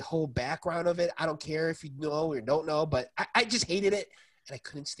knowing the whole background of it. I don't care if you know or don't know, but I just hated it and I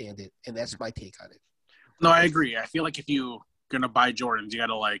couldn't stand it. And that's my take on it. No, I agree. I feel like if you're going to buy Jordans, you got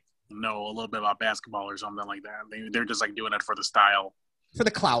to like know a little bit about basketball or something like that. They're just like doing it for the style. For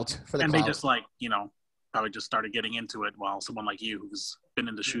the clout. And they just like, probably just started getting into it while someone like you who's been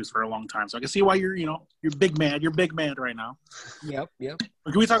into shoes for a long time. So I can see why you're big mad. You're big mad right now. Yep. Can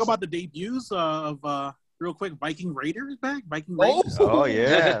we talk about the debuts of real quick? Viking Raiders back? Viking Raiders? Oh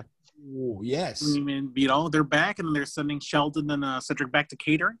yeah. Oh, yes. I mean, they're back and they're sending Sheldon and Cedric back to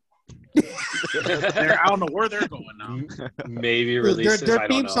catering. I don't know where they're going now. Maybe release their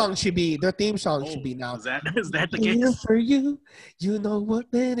theme song should be now. Is that the case? For you, you know what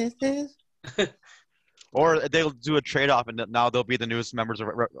minute is. Or they'll do a trade-off, and now they'll be the newest members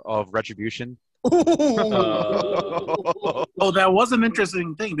of Retribution. Oh, that was an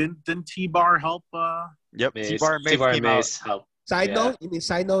interesting thing. Didn't T-Bar help? Yep, T-Bar and Mace help. Side note? You mean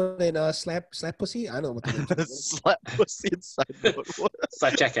side note and slap pussy? I don't know what that is. Slap pussy and side note.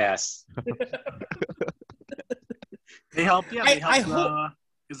 Slap jackass. They helped. Yeah, they helped.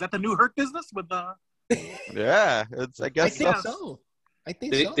 Is that the new Hurt Business with the? Yeah, I guess. I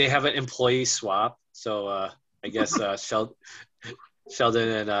think so. They have an employee swap, so I guess Sheldon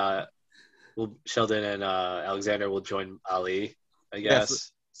and Alexander will join Ali. I guess.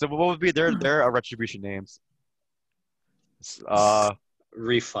 Yes. So what would be their Retribution names?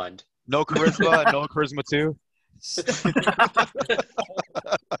 Refund. No charisma, no charisma too.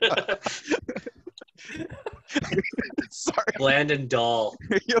 Sorry. Bland and dull.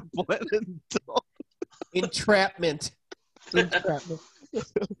 Yeah, bland and dull. Entrapment.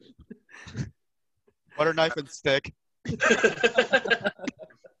 Butter knife and stick.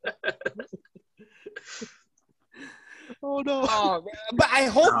 Oh no! Oh, but I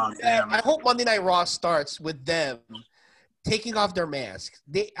hope Monday Night Raw starts with them taking off their masks.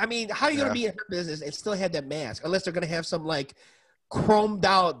 How are you gonna be in her business and still have that mask? Unless they're gonna have some like chromed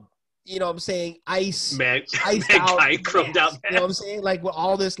out, you know what I'm saying, ice out chromed out mask. You know what I'm saying? Like with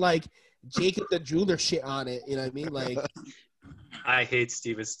all this like Jacob the Jeweler shit on it. You know what I mean? Like I hate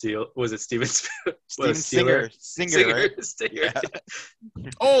Steven Steele. Was it Steven Singer? Singer, right? Stinger. Yeah.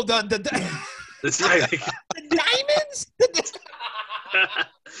 Oh, the the diamonds.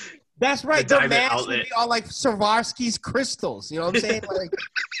 That's right. The Their diamond masks outlet. would be all like Swarovski's crystals. You know what I'm saying? Like,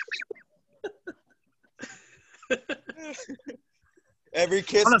 Every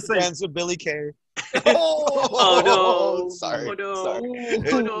kiss ends with Billy Kay. Oh no! Sorry. Oh no! Sorry.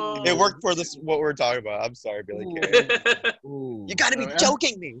 Oh no! It worked for this. What we're talking about. I'm sorry, Billy Kay. ooh. You got to be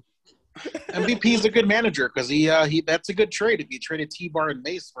joking me. MVP is a good manager because he that's a good trade if you traded T-Bar and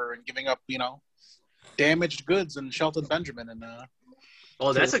Mace for and giving up damaged goods and Shelton Benjamin and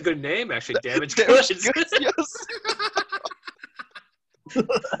Oh, that's a good name, actually. Damaged Damaged goods. goods, yes.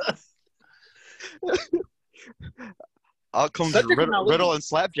 Out comes Riddle and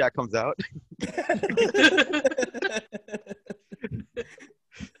Slapjack comes out.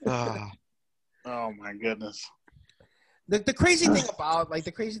 Oh my goodness. The crazy thing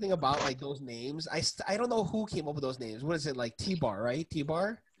about those names, I don't know who came up with those names. What is it, like T-Bar, right?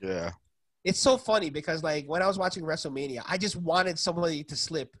 T-Bar? Yeah. It's so funny because like when I was watching WrestleMania, I just wanted somebody to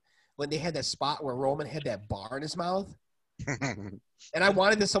slip when they had that spot where Roman had that bar in his mouth. And I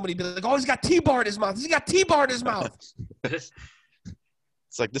wanted somebody to be like, oh, he's got T-Bar in his mouth. He's got T-Bar in his mouth. It's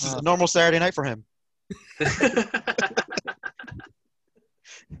like, this is a normal Saturday night for him.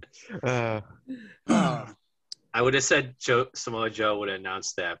 I would have said Samoa Joe would have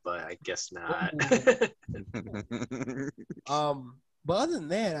announced that, but I guess not. But other than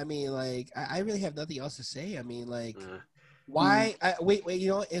that, I mean, like, I really have nothing else to say. I mean, like, why? Wait,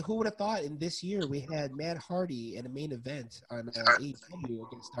 and who would have thought in this year we had Matt Hardy in a main event on AEW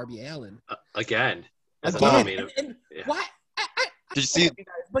against Darby Allin? Again. And why? Did you see?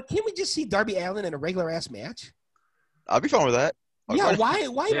 But can't we just see Darby Allin in a regular ass match? I'll be fine with that. Yeah,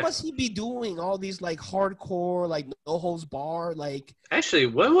 why must he be doing all these like hardcore, like no holds bar, like? Actually,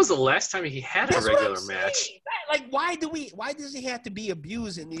 when was the last time he had a regular match? Like, why does he have to be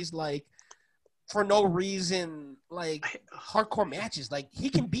abused in these like for no reason, like hardcore matches? Like, he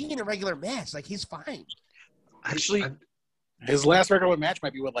can be in a regular match, like he's fine. Actually, his last regular match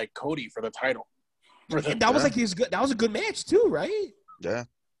might be with like Cody for the title. And that was like his good. That was a good match too, right? Yeah.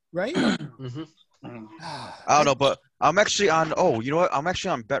 Right. Mm-hmm. I don't know, but I'm actually on. Oh, you know what? I'm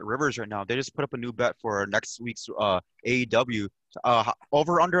actually on Bet Rivers right now. They just put up a new bet for next week's AEW.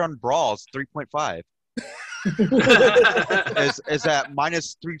 Over under on brawls 3.5. is at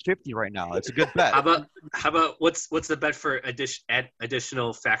minus 350 right now. It's a good bet. How about what's the bet for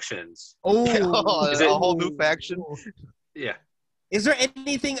additional factions? Is it a whole new faction? Yeah. Is there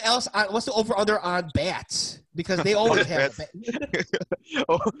anything else? What's the over-under on bats? Because they always have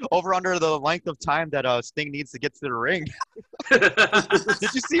over under the length of time that Sting needs to get to the ring.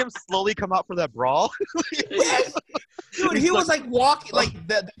 Did you see him slowly come out for that brawl? Dude, he was like walking, like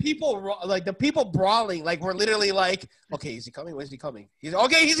the people brawling, like were literally like, okay, is he coming? Where's he coming? He's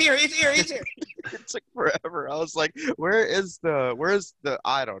here. It took forever. I was like, where's the?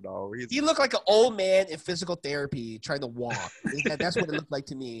 I don't know. He looked like an old man in physical therapy trying to walk. That's what it looked like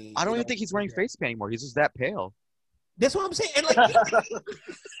to me. I don't even think he's wearing face paint anymore. He's just that pale. That's what I'm saying. And like,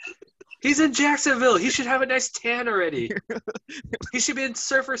 he's in Jacksonville. He should have a nice tan already. He should be in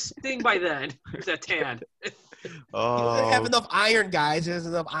Surfer Sting by then. He's that tan. He doesn't have enough iron, guys. There's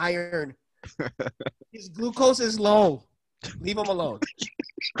enough iron. His glucose is low. Leave him alone.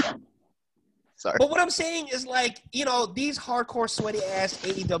 Sorry. But what I'm saying is, like, these hardcore sweaty ass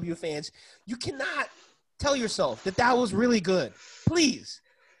AEW fans, you cannot tell yourself that was really good. Please.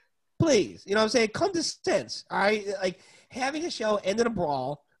 You know what I'm saying? Come to sense. All right? Like, having a show end in a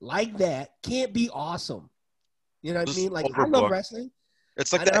brawl like that can't be awesome. You know what I mean? Like, I love wrestling.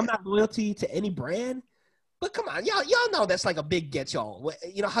 It's like I'm not loyalty to any brand. But come on, y'all know that's like a big get y'all.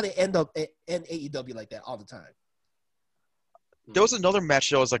 You know how they end up in AEW like that all the time. There was another match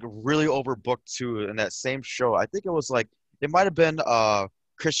that was like really overbooked too in that same show. I think it was like it might have been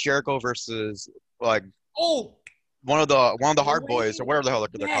Chris Jericho versus like one of the Hard Boys or whatever the hell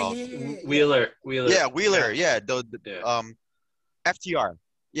they're called. Yeah. Wheeler. Yeah, Wheeler. Yeah, FTR.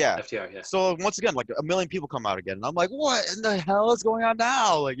 Yeah. FTR, yeah. So once again, like a million people come out again, and I'm like, what in the hell is going on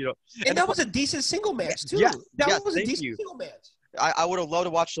now? Like, And that was a decent single match too. That was a decent single match. I would have loved to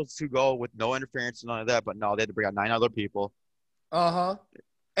watch those two go with no interference and none of that, but no, they had to bring out 9 other people. And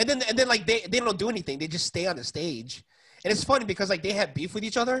then like they don't do anything. They just stay on the stage. And it's funny because like they have beef with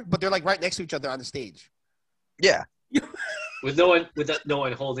each other, but they're like right next to each other on the stage. Yeah. with no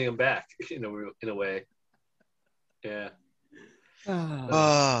one holding them back in a way. Yeah.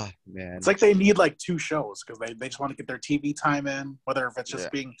 Man. It's like they need like 2 shows because they just want to get their TV time in, whether if it's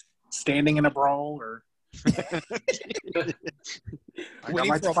just being standing in a brawl or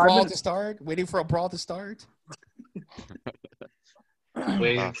waiting for a brawl to start.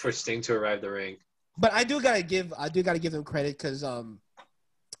 Waiting for Sting to arrive the ring. But I do gotta give them credit because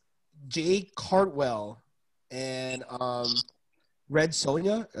Jade Cartwell and Red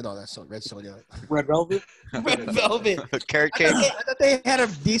Sonja. No, that's not Red Sonja. Red Velvet. Red Velvet. Carrot cake. I thought they had a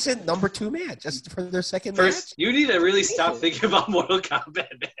decent number 2 match just for their second match. You need to really stop thinking about Mortal Kombat,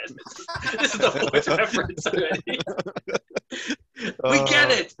 man. This is the fourth reference already. We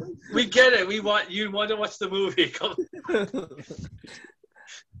get it. We get it. You want to watch the movie. Come on.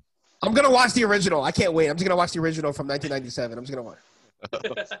 I'm gonna watch the original. I can't wait. I'm just gonna watch the original from 1997. I'm just gonna watch.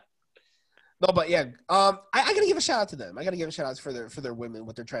 No, but yeah, I gotta give a shout out to them. I gotta give a shout out for their women,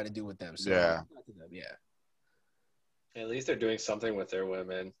 what they're trying to do with them. So, yeah. At least they're doing something with their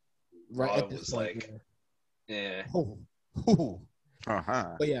women. Right. It was like, yeah. But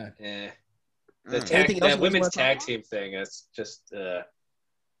yeah. Yeah. The women's tag team thing is just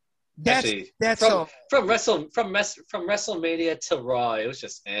that's from WrestleMania to Raw. It was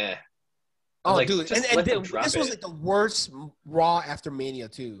just Oh, like, dude, and this was like the worst Raw after Mania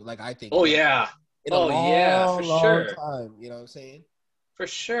too. Like I think. Oh yeah. For sure. Time, you know what I'm saying? For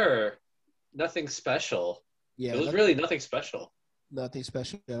sure. Nothing special. Yeah, it was really nothing special. Nothing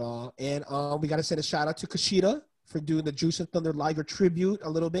special at all. And we got to send a shout out to Kushida for doing the Juice and Thunder Liger tribute a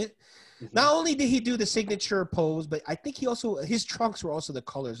little bit. Mm-hmm. Not only did he do the signature pose, but I think his trunks were also the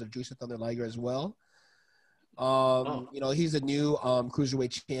colors of Juice and Thunder Liger as well. You know, he's the new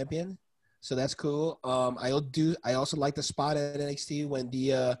cruiserweight champion. So that's cool. I also like the spot at NXT when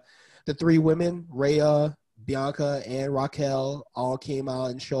the 3 women, Rhea, Bianca, and Raquel, all came out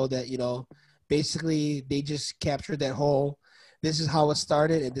and showed that, you know, basically they just captured that whole this is how it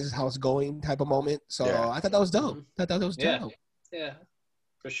started and this is how it's going type of moment. So yeah. I thought that was dope. I thought that was dope. Yeah,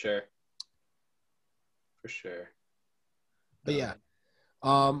 for sure. For sure. But yeah.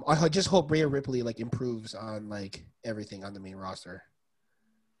 I just hope Rhea Ripley like improves on like everything on the main roster.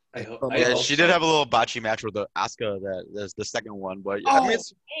 I hope she did have a little botchy match with the Asuka that's the second one, but I mean,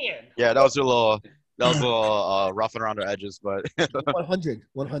 that was a little rough and around the edges, but 100.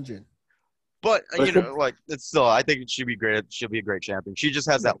 But you know, like it's still, I think she'd be great. She'll be a great champion. She just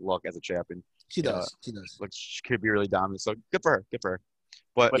has that look as a champion. She does. Like she could be really dominant. So good for her.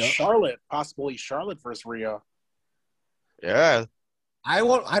 But Charlotte, possibly Charlotte versus Rhea. Yeah. I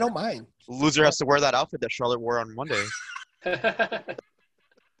don't mind. Loser has to wear that outfit that Charlotte wore on Monday.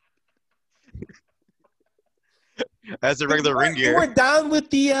 As a regular ring gear. You were down with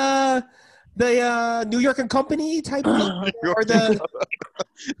the New York and Company type look, or the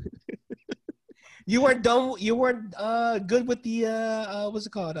you weren't good with the what's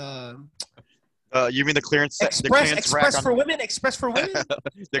it called? You mean the clearance Express for women? Express for women?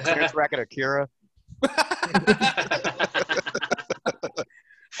 The clearance rack at Akira.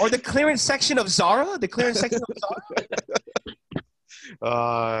 Or the clearance section of Zara? The clearance section of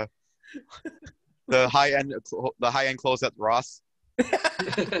Zara? The high end clothes at Ross.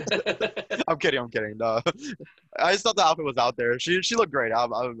 I'm kidding. No. I just thought the outfit was out there. She looked great.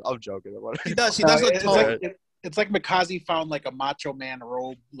 I'm joking. She does look tall. It's like Mikaze found like a Macho Man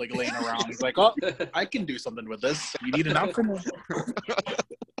robe like laying around. He's like, oh, I can do something with this. You need an outfit?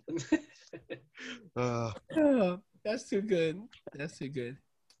 That's too good.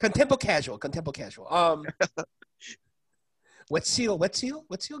 Contempo casual. Wet seal,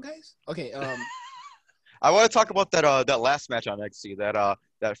 guys. Okay. I want to talk about that last match on NXT, that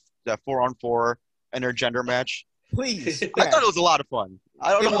 4-on-4 intergender match. Please. I thought it was a lot of fun.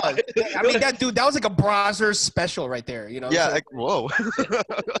 I don't know. I mean, that was like a Brazzers special right there. You know. Yeah. Like, whoa.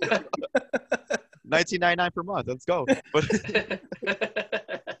 $19.99 per month. Let's go. But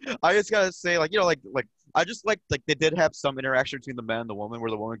I just gotta say, like, you know, like I just like they did have some interaction between the man and the woman,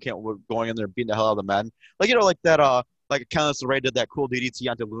 where the woman were going in there beating the hell out of the men. Like, you know, like that. Like Candice LeRae did that cool DDT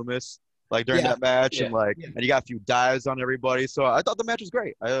onto Loomis, like during that match, and and you got a few dives on everybody. So I thought the match was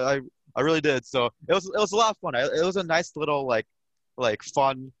great. I really did. So it was a lot of fun. It was a nice little like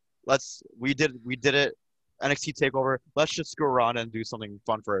fun. We did it. NXT Takeover. Let's just go around and do something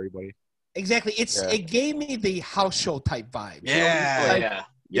fun for everybody. Exactly. It gave me the house show type vibe. Yeah.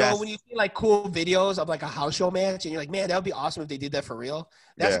 You know, when you see like cool videos of like a house show match, and you're like, man, that would be awesome if they did that for real.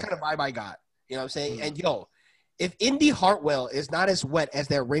 That's the kind of vibe I got. You know what I'm saying? Mm-hmm. And if Indy Hartwell is not as wet as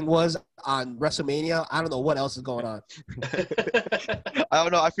that ring was on WrestleMania, I don't know what else is going on. I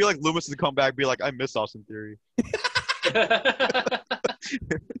don't know. I feel like Loomis is come back and be like, I miss Austin Theory.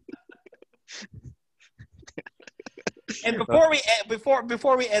 And before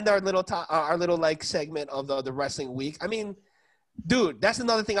we end our little like segment of the wrestling week, I mean, dude, that's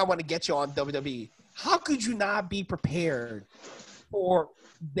another thing I want to get you on WWE. How could you not be prepared for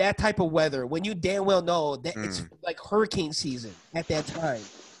that type of weather when you damn well know that it's like hurricane season at that time,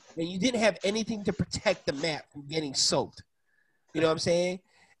 and you didn't have anything to protect the mat from getting soaked? You know what I'm saying?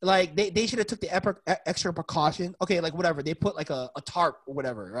 Like they should have took the extra precaution. Okay, like whatever. They put like a tarp or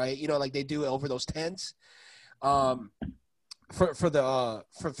whatever, right? You know, like they do over those tents. For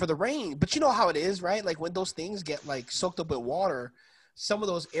the rain. But you know how it is, right? Like when those things get like soaked up with water, some of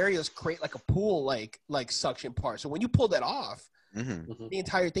those areas create like a pool like suction part. So when you pull that off, the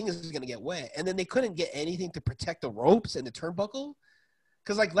entire thing is gonna get wet. And then they couldn't get anything to protect the ropes and the turnbuckle.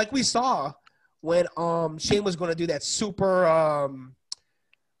 Cause like we saw when Shane was gonna do that super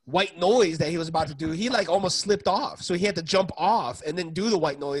white noise that he was about to do, he like almost slipped off. So he had to jump off and then do the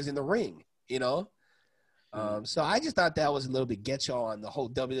white noise in the ring, you know? So I just thought that was a little bit get y'all on the whole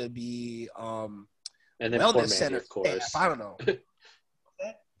WWE and then wellness poor Mandy, center of course. staff. I don't know.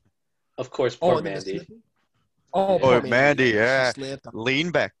 Of course, poor Mandy. Poor Mandy, yeah. Slipped.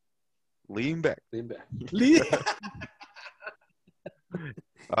 Lean back. Lean back.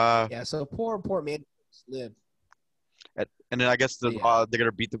 Yeah, so poor Mandy slipped. And then I guess they're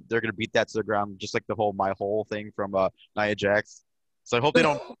gonna beat that to the ground, just like the whole my whole thing from Nia Jax. So I hope they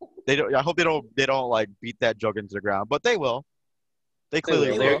don't. I hope they don't like beat that joke into the ground, but they will. They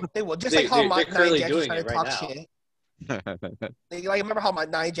clearly will. They will. Just like how Nia Jax was trying to talk now. shit. Like remember how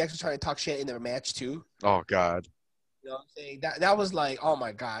Nia Jax was trying to talk shit in their match too? Oh God. You know what I'm saying? That was like, oh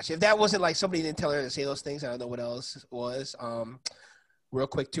my gosh. If that wasn't like somebody didn't tell her to say those things, I don't know what else was. Real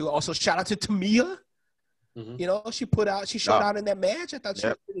quick too. Also, shout out to Tamia. You know, she showed out in that match. I thought she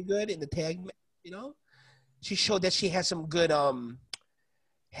was pretty good in the tag. You know, she showed that she had some good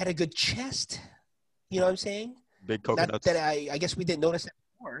had a good chest. You know what I'm saying? Big coconuts. That I guess we didn't notice that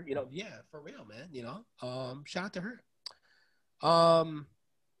before. You know, yeah, for real, man. You know, shout out to her.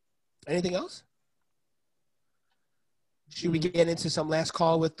 Anything else? Should we get into some last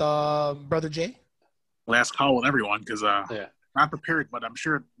call with Brother Jay? Last call with everyone, because not prepared, but I'm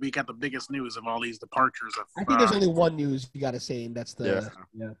sure we got the biggest news of all these departures. I think there's only one news you got to say, and that's the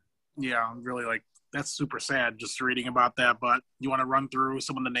Yeah, I'm really like that's super sad just reading about that. But you want to run through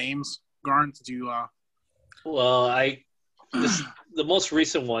some of the names, Garn? Did you? Well, the most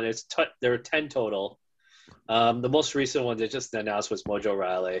recent one is there are 10 total. The most recent one they just announced was Mojo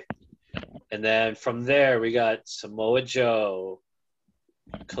Rawley, and then from there we got Samoa Joe,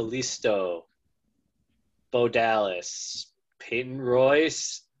 Kalisto, Bo Dallas, Peyton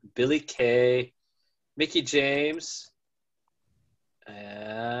Royce, Billy Kay, Mickey James.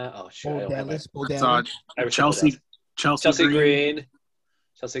 Bo Dallas. Chelsea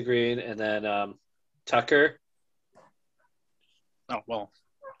Green, and then Tucker. Oh well.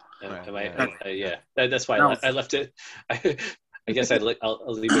 That's why I left it. I guess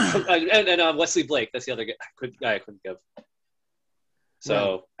I'll leave it. And Wesley Blake. That's the other guy I couldn't give.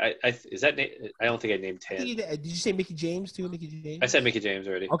 So is that I don't think I named 10. Did you say Mickey James too? Mickey James. I said Mickey James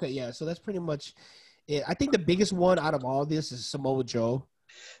already. Okay, yeah. So that's pretty much it. I think the biggest one out of all this is Samoa Joe.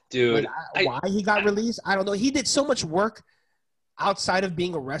 Dude, why he got released? I don't know. He did so much work outside of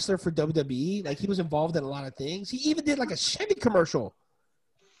being a wrestler for WWE. Like he was involved in a lot of things. He even did like a Chevy commercial,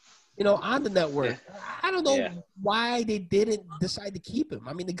 you know, on the network. I don't know why they didn't decide to keep him.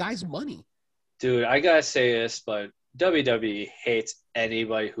 I mean, the guy's money. Dude, I gotta say this, but WWE hates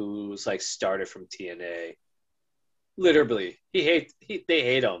anybody who's like started from TNA. Literally, they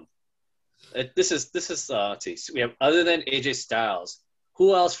hate him. This is let's see. We have other than AJ Styles,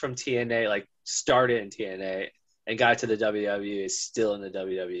 who else from TNA like started in TNA and got to the WWE is still in the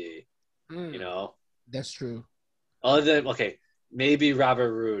WWE? You know, that's true. Other than maybe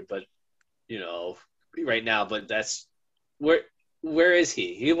Robert Roode, but you know, right now, but that's where is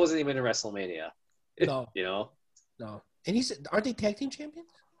he? He wasn't even in WrestleMania. No, you know. No, and aren't they tag team champions?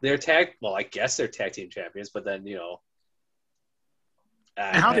 They're I guess they're tag team champions, but then you know.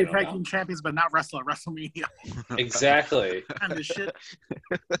 How are they tag team champions but not wrestle at WrestleMania? Exactly. Kind of shit.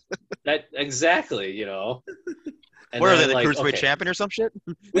 That exactly, you know. And where are they, the cruiserweight champion or some shit?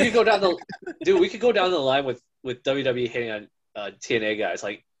 We could go down the line with WWE hitting on TNA guys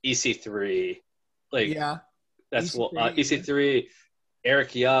like EC3, that's EC3, EC3,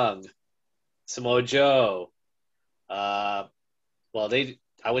 Eric Young, Samoa Joe. I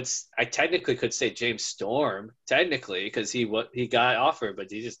technically could say James Storm, technically, because he got offered,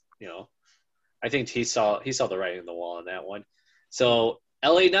 but he just, you know, I think he saw the writing on the wall on that one. So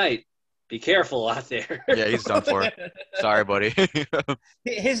LA Knight, be careful out there. Yeah, he's done for. Sorry, buddy.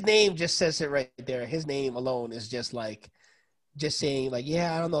 His name just says it right there. His name alone is just saying like,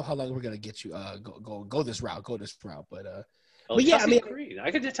 yeah, I don't know how long we're gonna get you. Go this route, but. But yeah, Green. I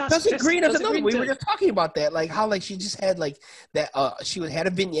could just toss Chelsea Green is another. We were just talking about that, like how like she just had like that. She had a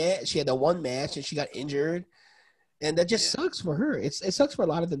vignette. She had that one match, and she got injured, and that just sucks for her. It sucks for a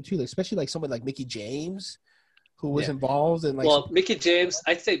lot of them too, like, especially like someone like Mickey James, who was involved and like. Well, Mickie James,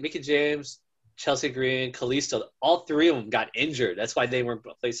 I'd say Mickie James, Chelsea Green, Kalisto, all three of them got injured. That's why they weren't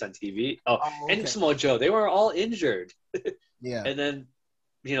placed on TV. Okay. And Samoa Joe, they were all injured. Yeah. And then,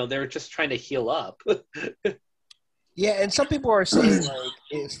 they were just trying to heal up. Yeah, and some people are saying like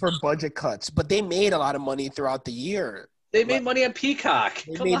it's for budget cuts, but they made a lot of money throughout the year. They made money on Peacock.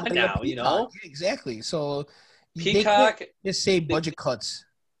 Come on now, Yeah, exactly. So Peacock they just say budget cuts,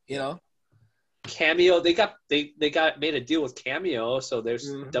 Cameo, they made a deal with Cameo, so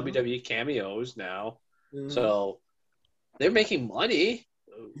there's WWE cameos now. So they're making money.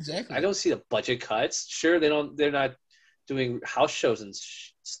 Exactly. I don't see the budget cuts. Sure, they're not doing house shows and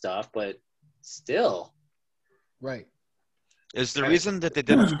stuff, but still. Right. Is the reason that they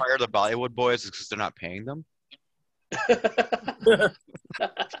didn't fire the Bollywood boys is because they're not paying them?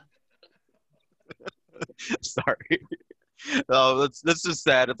 Sorry. No, that's just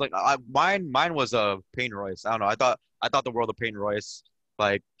sad. It's like mine was Peyton Royce. I don't know. I thought the world of Peyton Royce.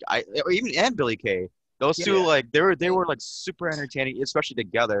 Like and Billy Kay. Those two like they were like super entertaining, especially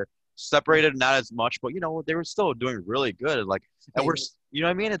together. Separated not as much, but they were still doing really good. Like and we're what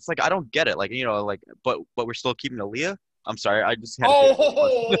I mean? It's like I don't get it. Like but we're still keeping Aaliyah. I'm sorry, I just had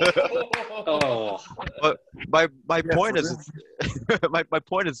But my point is my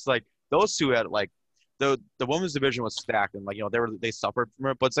point is like those two had like the women's division was stacked and like they suffered from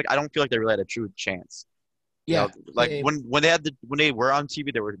it, but it's like I don't feel like they really had a true chance. Yeah. When they were on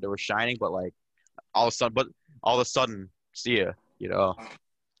TV they were shining, but like all of a sudden see ya.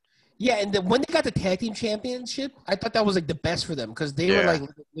 Yeah, and when they got the tag team championship, I thought that was like the best for them because they were like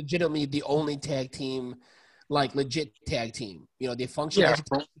legitimately the only tag team, like legit tag team. They functioned as a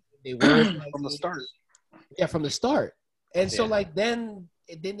tag team. They were from the start. Yeah, from the start. And so like then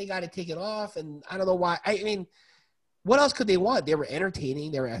they got to take it off, and I don't know why. I mean, what else could they want? They were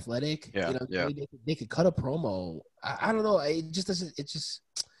entertaining. They were athletic. Yeah. They could cut a promo. I don't know. It just doesn't. It just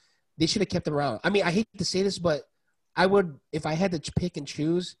they should have kept them around. I mean, I hate to say this, but I would if I had to pick and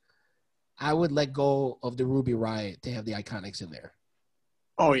choose. I would let go of the Ruby Riott to have the Iconics in there.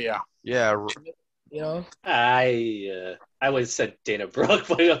 Oh yeah, yeah. I would have said Dana Brooke,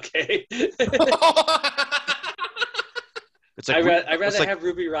 but okay. It's like I'd rather have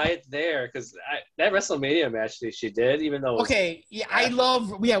Ruby Riott there because that WrestleMania match that she did, even though we love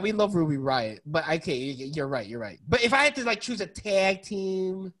Ruby Riott, but okay, you're right. But if I had to like choose a tag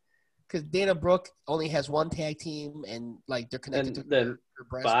team, because Dana Brooke only has one tag team and like they're connected to her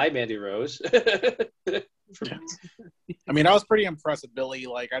breast. Bye, Mandy Rose. I mean, I was pretty impressed with Billy.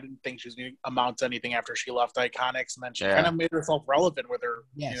 Like, I didn't think she was going to amount to anything after she left Iconics, and then she kind of made herself relevant with her,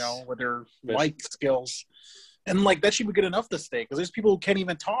 with her mic skills. And like that should be good enough to stay because there's people who can't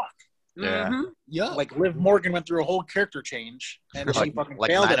even talk. Yeah. Like Liv Morgan went through a whole character change and she fucking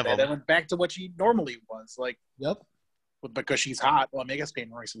failed at it and went back to what she normally was. Like, because she's hot. Well, I mean, I guess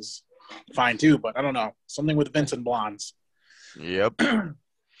Peyton Royce is fine too, but I don't know. Something with Vince and blondes. Yep. And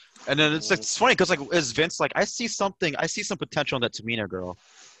then it's funny because like as Vince, like I see some potential in that Tamina girl.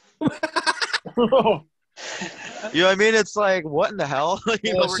 You know what I mean? It's like, what in the hell?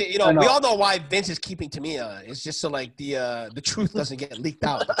 We all know why Vince is keeping Tamina. It's just so like the truth doesn't get leaked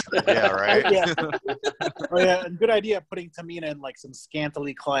out. Yeah, right. Oh yeah, and good idea putting Tamina in like some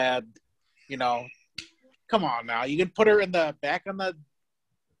scantily clad, Come on now, you can put her in the back on the,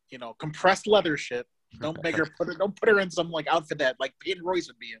 compressed leather shit. Don't put her in some like outfit that like Peyton Royce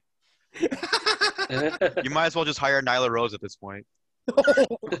would be in. You might as well just hire Nyla Rose at this point. I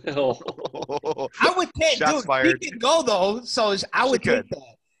would take, Shots fired. She could go though, so I would take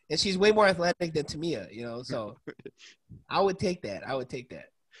that. And she's way more athletic than Tamia, so I would take that.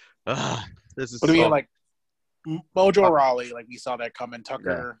 This is like Mojo Rawley, like we saw that coming.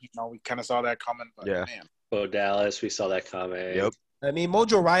 Tucker, we kind of saw that coming. But man, Bo Dallas, we saw that coming. Yep. I mean,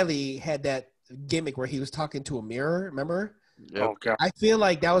 Mojo Rawley had that gimmick where he was talking to a mirror. Remember? Yep. Oh, God. I feel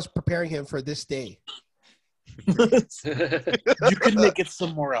like that was preparing him for this day. You could make it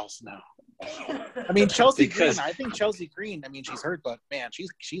somewhere else now. I mean, Chelsea Green. I think Chelsea Green. I mean, she's hurt, but man,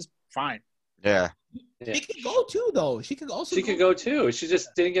 she's fine. Yeah. She could go too, though. She could go too. She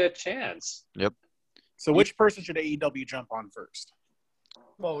just didn't get a chance. Yep. So, which person should AEW jump on first?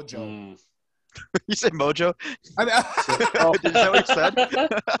 Mojo. You said Mojo? I mean, is that what you said?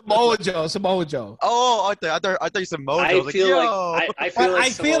 Mojo. Oh, I thought you said Mojo. I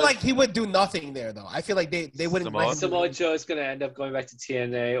feel like he would do nothing there, though. I feel like they wouldn't. Samoa Joe is going to end up going back to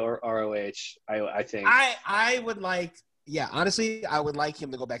TNA or ROH. I think. I would like. Yeah, honestly, I would like him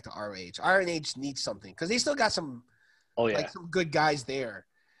to go back to ROH. ROH needs something because they still got some. Like some good guys there,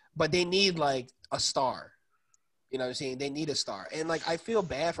 but they need like a star. You know what I'm saying? They need a star. And, like, I feel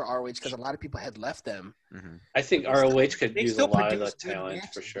bad for ROH because a lot of people had left them. Mm-hmm. I think ROH could use a lot of the good talent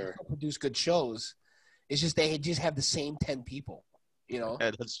matches. for sure. They still produce good shows. It's just they just have the same 10 people, you know?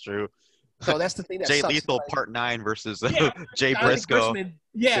 Yeah, that's true. So that's the thing that Jay sucks. Lethal Like, Part 9 versus Jay Jonathan Briscoe. Grisham,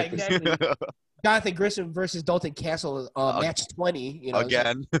 yeah, exactly. Jonathan Grisham versus Dalton Castle, match 20. You know,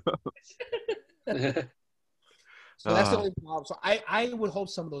 again. So that's the only problem. So I would hope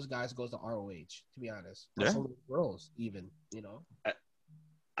some of those guys goes to ROH, to be honest. Or some of the girls, even, you know.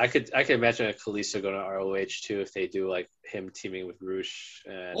 I could imagine a Kalisto going to ROH too if they do like him teaming with Roosh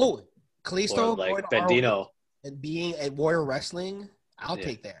and Kalisto like Bandino and being at Warrior Wrestling. I'll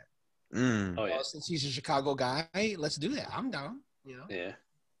take that. Mm. Oh yeah, since he's a Chicago guy, let's do that. I'm down. You know. Yeah.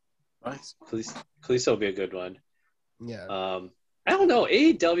 Nice. Kalisto would be a good one. Yeah. I don't know.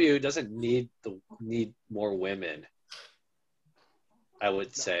 AEW doesn't need more women. I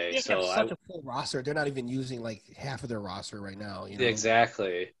would say so. Such a full roster. They're not even using like half of their roster right now. You know?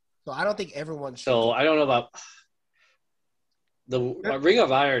 Exactly. So I don't think everyone should. So I don't know about the Ring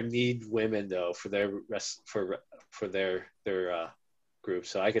of Honor need women though for their for their group.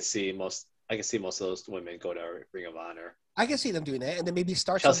 So I could see most of those women go to Ring of Honor. I can see them doing that, and then maybe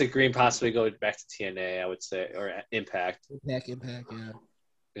start. Chelsea Green possibly go back to TNA. I would say, or Impact. Impact. Yeah.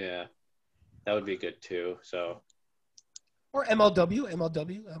 Yeah, that would be good too. So. Or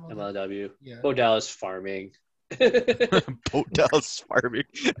MLW. Yeah. Bo Dallas farming. Bo Dallas farming.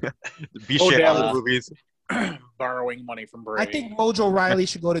 B-Shit movies. Borrowing money from Brady. I think Mojo Riley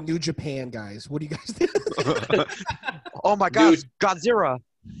should go to New Japan, guys. What do you guys think? Oh my God, Godzilla.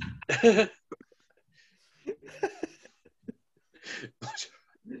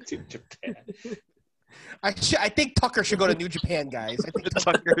 New Japan. I think Tucker should go to New Japan, guys. I think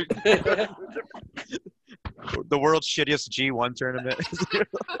Tucker. The world's shittiest G1 tournament.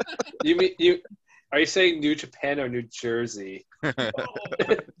 Are you saying New Japan or New Jersey?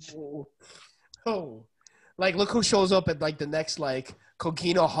 Oh. Like, look who shows up at like the next like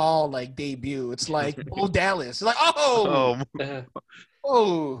Coquina Hall like debut. It's like Bo Dallas. It's like oh.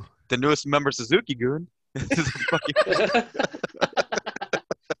 The newest member, Suzuki-gun.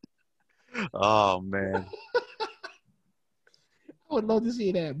 Oh man. I would love to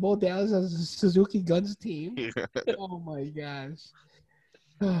see that. Bo Dallas as a Suzuki Guns team. Oh my gosh.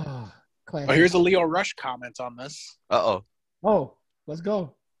 Oh, here's a Leo Rush comment on this. Oh, let's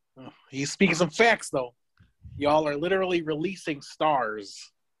go. He's speaking some facts though. Y'all are literally releasing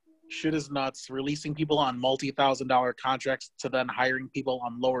stars. Shit is nuts. Releasing people on multi-$1,000 contracts to then hiring people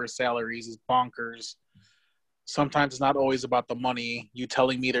on lower salaries is bonkers. Sometimes it's not always about the money. You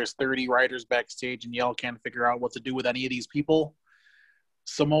telling me there's 30 writers backstage and y'all can't figure out what to do with any of these people?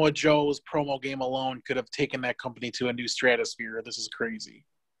 Samoa Joe's promo game alone could have taken that company to a new stratosphere. This is crazy.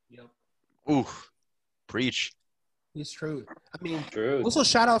 Yep. Oof. Preach. It's true. I mean, true. Also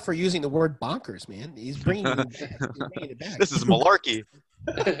shout out for using the word bonkers, man. He's bringing it back. This is malarkey.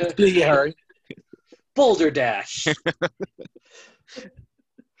 Yeah, right. Boulder Dash.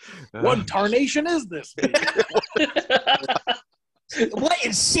 What tarnation is this? What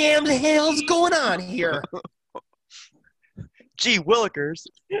in Sam the hell's going on here? Gee Willikers.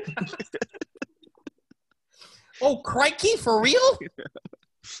 Oh, crikey, for real?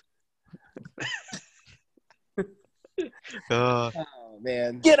 Oh,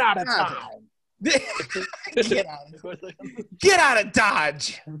 man. Get out of town. Get out of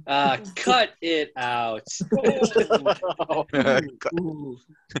Dodge. Cut it out.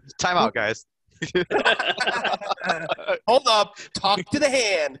 Time out, guys. Hold up. Talk to the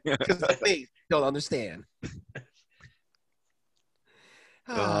hand. Because they don't understand.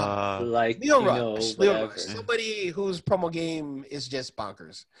 Like Leo Rush. Somebody whose promo game is just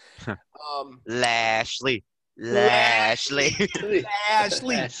bonkers. Lashley.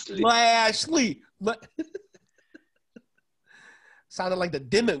 Sounded like the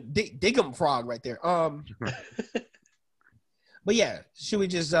Diggum frog right there. But yeah, should we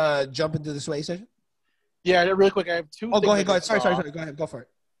just jump into the sway session? Yeah, really quick. I have two. Oh, go ahead. Sorry. Go ahead. Go for it.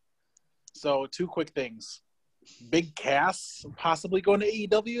 So, two quick things. Big Cass possibly going to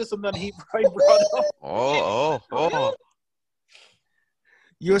AEW, something he probably brought up. Oh.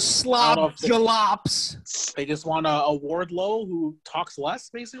 Your slob jalops. They just want a Wardlow who talks less,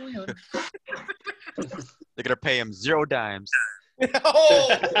 basically. They're gonna pay him 0 dimes.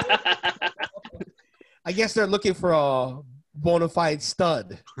 Oh! I guess they're looking for a bona fide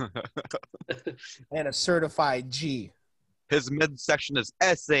stud and a certified G. His midsection is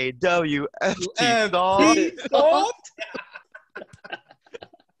SAWFT.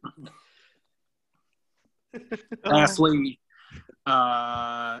 Lastly,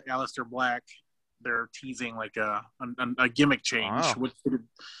 Aleister Black they're teasing like a gimmick change. Wow. Which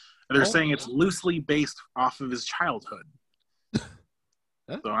they're saying it's loosely based off of his childhood.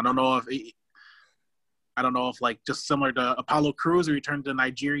 So I don't know if like just similar to Apollo Crews, or he turned to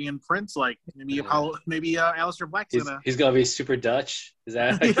Nigerian prince, like maybe Aleister Black's he's gonna be super Dutch. Is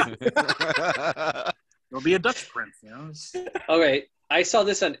that? He'll be a Dutch prince, you know. Okay, I saw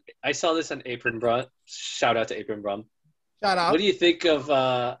this on Apron Brum. Shout out to Apron Brum. Shout out. What do you think of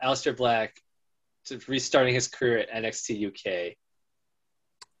Aleister Black restarting his career at NXT UK?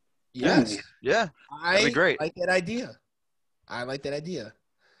 Yes. Yeah. That'd be great. I like that idea.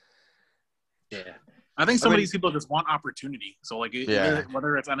 Yeah. I think some of these people just want opportunity. So like,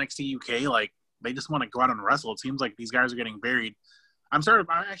 whether it's NXT UK, like they just want to go out and wrestle. It seems like these guys are getting buried. I'm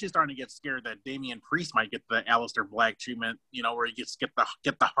actually starting to get scared that Damian Priest might get the Aleister Black treatment, you know, where he gets get the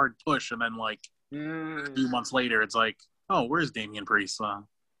hard push, and then like a few months later, it's like, oh, where's Damian Priest?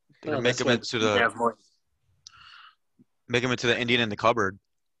 Make him into the Indian in the cupboard.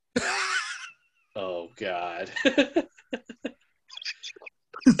 Oh God.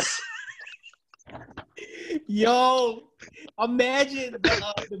 Yo, imagine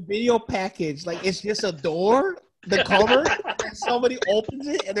the video package. Like, it's just a door, the cover, and somebody opens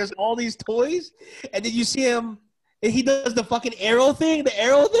it, and there's all these toys, and then you see him, and he does the fucking arrow thing. But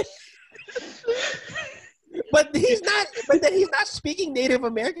he's not. But then he's not speaking Native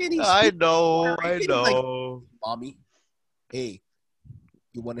American. I know. Like, Mommy, hey,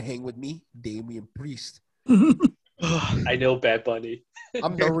 you want to hang with me, Damian Priest? I know Bad Bunny.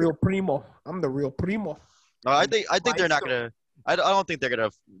 I'm the real primo. No, I think they're not gonna. I don't think they're gonna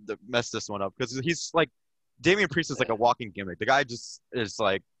mess this one up, because he's like, Damian Priest is like a walking gimmick. The guy just is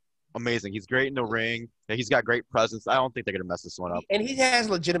like amazing. He's great in the ring, and he's got great presence. I don't think they're gonna mess this one up. And he has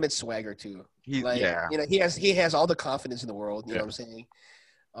legitimate swagger too. You know, he has all the confidence in the world. You know what I'm saying?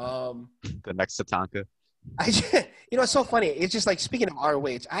 The next Tatanka. It's so funny. It's just like, speaking of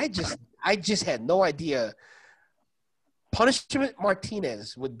ROH, I just had no idea Punishment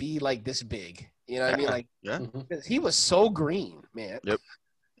Martinez would be like this big. You know what I mean? Like, he was so green, man. Yep.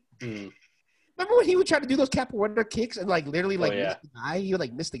 Remember when he would try to do those capoeira kicks and like literally like miss the guy? He would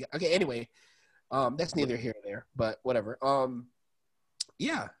like miss the guy. Okay, anyway, that's neither here nor there, but whatever. Real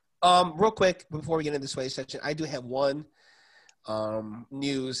quick before we get into the sway section, I do have one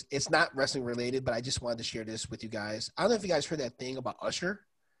news. It's not wrestling related, but I just wanted to share this with you guys. I don't know if you guys heard that thing about Usher.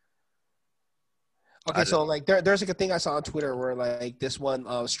 Okay, so like there's like a thing I saw on Twitter where like this one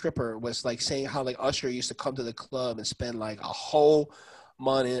stripper was like saying how like Usher used to come to the club and spend like a whole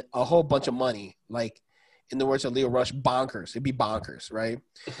bunch of money, like, in the words of Leo Rush, bonkers. It'd be bonkers, right?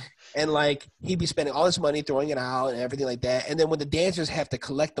 And like he'd be spending all this money, throwing it out and everything like that. And then when the dancers have to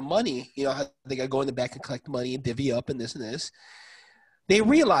collect the money, you know how they got to go in the back and collect the money and divvy up and this, they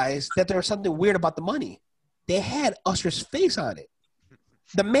realized that there was something weird about the money. They had Usher's face on it.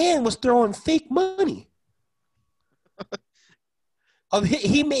 The man was throwing fake money.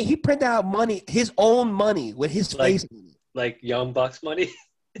 He printed out money, his own money, with his face on it. Like Young Bucks money?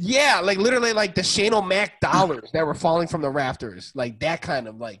 Yeah, like literally like the Shane O'Mac dollars that were falling from the rafters. Like that kind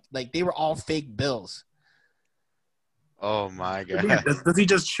of like they were all fake bills. Oh my God. Does he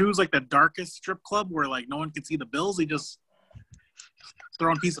just choose like the darkest strip club where like no one can see the bills? He just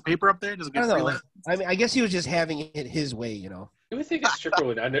throw a piece of paper up there? Does it get free? I mean, I guess he was just having it his way, you know. You would think a stripper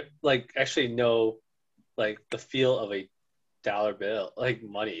would actually know like the feel of a dollar bill, like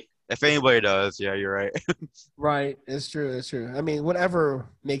money. If anybody does, yeah, you're right. Right, it's true. I mean, whatever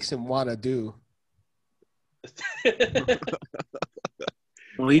makes him want to do.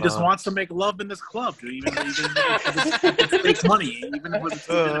 Well, he just wants to make love in this club, dude. Even if it's fake money. Even with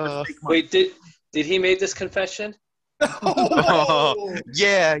fake money. Wait, did he make this confession? Oh,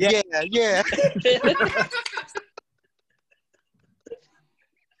 yeah.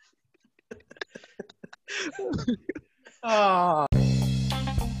 Oh.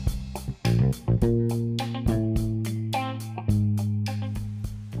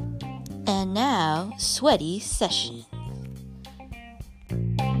 And now, sweaty session.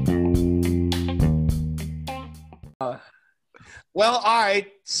 Well, all right,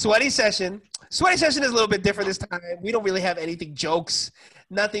 sweaty session. Sweaty session is a little bit different this time. We don't really have anything jokes,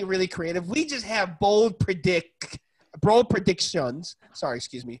 nothing really creative. We just have bold predictions. Sorry,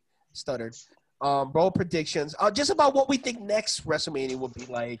 excuse me, stuttered. Bold predictions, just about what we think next WrestleMania will be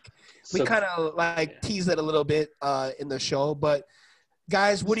like. We kind of like teased it a little bit in the show, but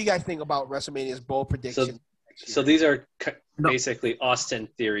guys, what do you guys think about WrestleMania's bold predictions? So these are basically Austin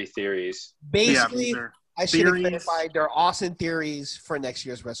theories. Basically, I should have clarified they're Austin theories for next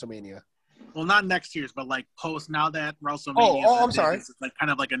year's WrestleMania. Well, not next year's, but like post now that WrestleMania. Oh, I'm sorry. It's like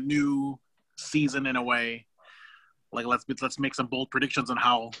kind of like a new season in a way. Like let's make some bold predictions on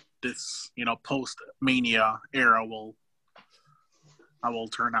how this post Mania era will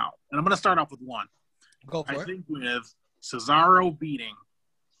turn out. And I'm gonna start off with one. Go for it. I think with Cesaro beating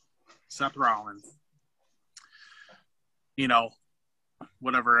Seth Rollins,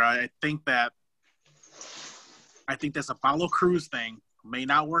 whatever. I think this Apollo Crews thing may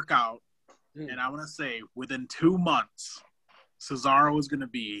not work out, and I want to say within 2 months, Cesaro is going to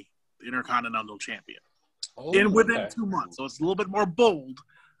be the Intercontinental Champion. Within 2 months, so it's a little bit more bold.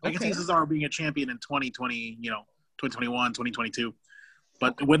 I can see Cesaro being a champion in 2020, 2021, 2022,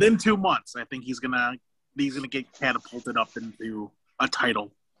 but within 2 months, I think he's gonna get catapulted up into a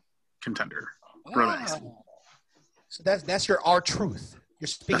title contender. So that's your R-Truth. You're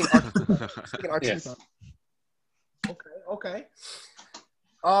speaking R-Truth. Yes. Okay.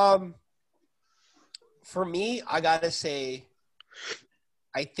 For me, I gotta say,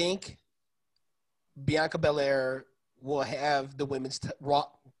 I think Bianca Belair will have the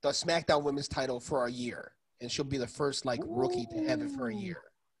the SmackDown Women's title for a year, and she'll be the first rookie to have it for a year.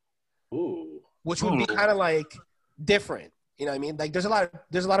 Ooh. Which would be kind of different. You know what I mean? There's a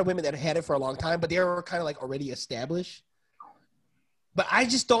lot of women that had it for a long time, but they were kind of already established. But I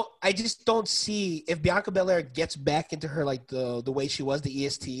just don't see if Bianca Belair gets back into her the way she was, the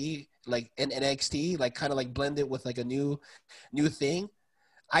EST, in NXT, kind of blended with a new thing.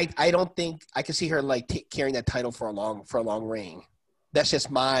 I don't think I can see her carrying that title for a long reign. That's just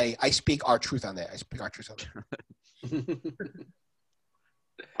I speak R-Truth on that.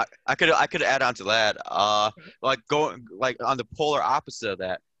 I could add on to that. Going on the polar opposite of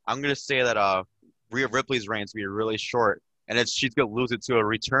that, I'm gonna say that Rhea Ripley's reign's gonna be really short, and she's gonna lose it to a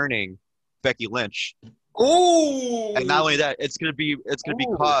returning Becky Lynch. Oh! And not only that, it's gonna be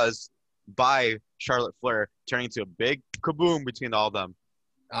caused by Charlotte Flair turning into a big kaboom between all of them.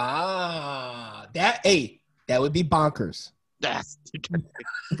 That would be bonkers. Yes.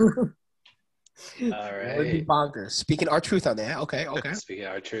 All right. That would be bonkers. Speaking R-Truth on that. Okay. Speaking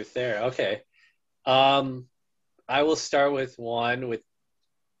R-Truth there. Okay. I will start with one with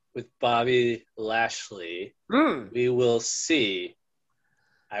Bobby Lashley. We will see,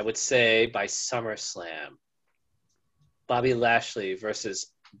 I would say, by SummerSlam, Bobby Lashley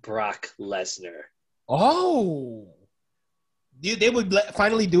versus Brock Lesnar. Oh. They would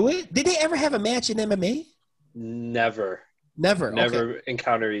finally do it? Did they ever have a match in MMA? Never Okay.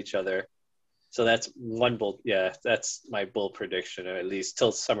 encountered each other. So that's one bold. Yeah, that's my bold prediction, or at least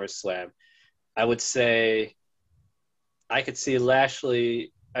till SummerSlam. I would say I could see Lesnar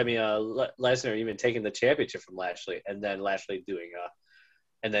even taking the championship from Lashley, and then Lashley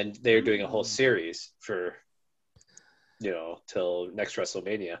and then they're doing a whole series for, till next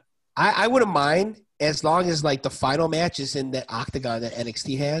WrestleMania. I wouldn't mind as long as the final match is in that octagon that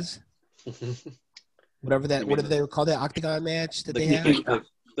NXT has. Whatever that, what do they call that octagon match that they have?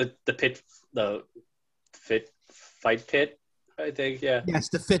 The fight pit, I think. Yeah. Yes,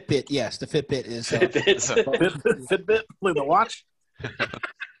 the Fitbit. Yes, the Fitbit is. Fitbit, with the watch.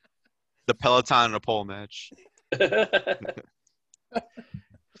 The Peloton and a pole match.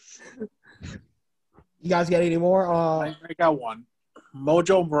 You guys got any more? I got one.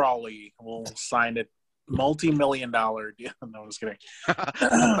 Mojo Rawley will sign a multi-million-dollar deal. No, I'm just kidding.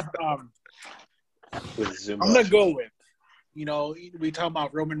 I'm gonna go with, we talk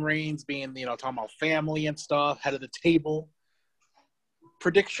about Roman Reigns being, talking about family and stuff, head of the table.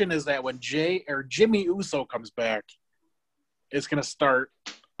 Prediction is that when Jimmy Uso comes back, it's gonna start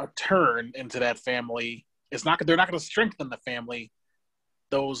a turn into that family. They're not gonna strengthen the family.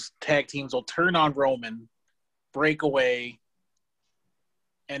 Those tag teams will turn on Roman, break away,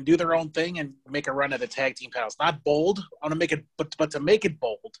 and do their own thing and make a run at the tag team titles. Not bold. I want to make it, but to make it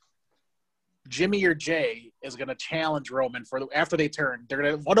bold, Jimmy or Jay is going to challenge Roman after they turn.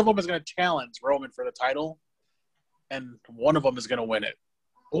 One of them is going to challenge Roman for the title, and one of them is going to win it.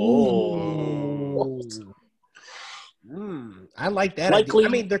 Oh, I like that. Likely, I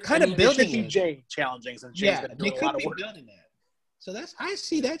mean, they're kind of building it. Jay challenging since Jay's been doing a lot of work. Building that. So I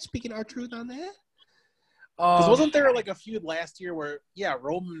see that. Speaking R-Truth on that. Because wasn't there a feud last year where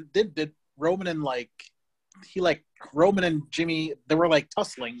Roman did Roman and Roman and Jimmy, they were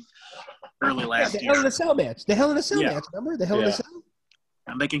tussling early last year. The Hell in a Cell match. The Hell in a Cell match. Remember the Hell in a Cell?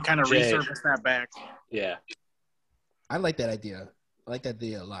 And they can kind of resurface that back. Yeah. I like that idea. I like that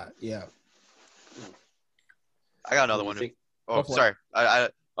idea a lot. Yeah. I got another one. Oh, sorry.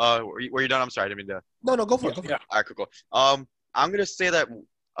 Were you done? I'm sorry. I didn't mean to. No, go for it. All right, cool. I'm gonna say that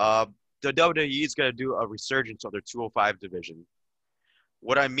the WWE is gonna do a resurgence of their 205 division.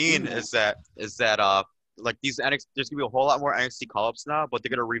 What I mean is that like these NXT, there's gonna be a whole lot more NXT call-ups now, but they're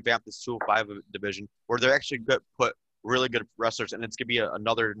gonna revamp this 205 division where they're actually gonna put really good wrestlers, and it's gonna be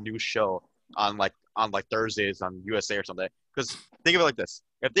another new show on Thursdays on USA or something. Because think of it like this: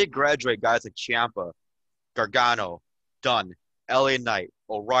 if they graduate guys like Ciampa, Gargano, Dunn, LA Knight,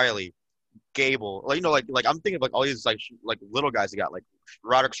 O'Reilly, Gable, like I'm thinking of like all these like little guys they got like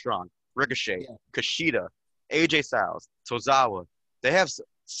Roderick Strong, Ricochet, Kushida, AJ Styles, Tozawa. They have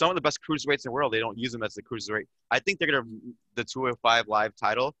some of the best cruiserweights in the world. They don't use them as the cruiserweight. I think the 205 Live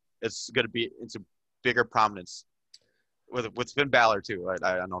title is gonna be into bigger prominence with Finn Balor too.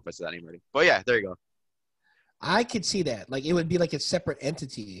 I don't know if I said that name already, but yeah, there you go. I could see that. Like it would be like a separate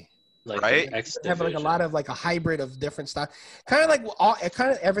entity. Like right? Have like a lot of like a hybrid of different stuff. Kind of like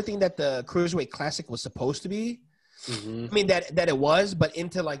kind of everything that the Cruiserweight Classic was supposed to be. Mm-hmm. I mean that it was, but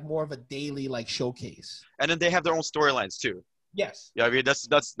into like more of a daily like showcase. And then they have their own storylines too. Yes. Yeah, I mean that's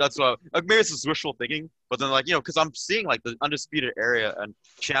what like, maybe it's just wishful thinking, but then like because I'm seeing like the undisputed area and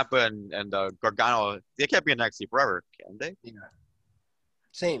Ciampa and Gargano, they can't be in NXT forever, can they? Yeah.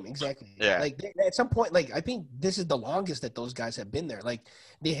 Same, exactly. Yeah. Like at some point, like I think this is the longest that those guys have been there. Like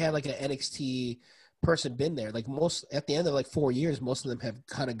they had like an NXT person been there. Like most at the end of like 4 years, most of them have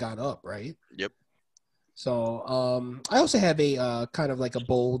kind of gone up, right? Yep. So I also have a kind of like a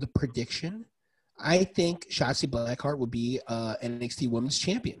bold prediction. I think Shotzi Blackheart would be NXT Women's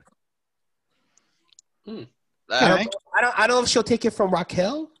Champion. I don't know if she'll take it from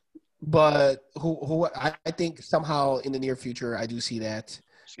Raquel, but who I think somehow in the near future I do see that.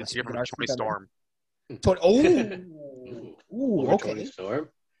 She can see it from Toni Storm. Okay. Toni Storm.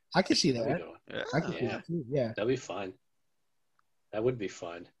 I can see that. Yeah. I can see that too. Yeah. That'd be fun. That would be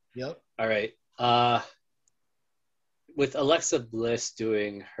fun. Yep. All right. With Alexa Bliss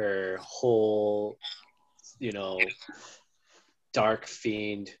doing her whole, dark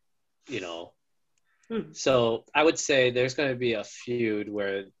fiend, so I would say there's going to be a feud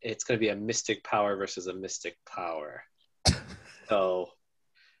where it's going to be a Mystic Power versus a Mystic Power. So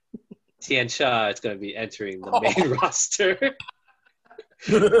Tian Sha is going to be entering the main roster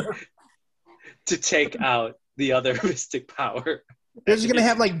to take out the other Mystic Power. They're just gonna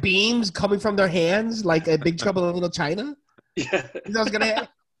have like beams coming from their hands, like a Big Trouble in Little China. Yeah, that's gonna happen.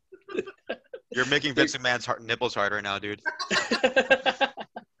 You're making Vince McMahon's nipples hard right now, dude. I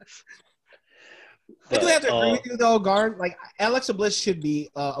do have to agree with you though, Garn. Like Alexa Bliss should be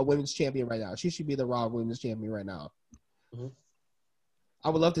a women's champion right now. She should be the Raw Women's Champion right now. Mm-hmm. I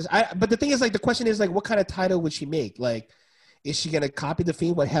would love this. But the thing is, like, the question is, like, what kind of title would she make? Like, is she gonna copy the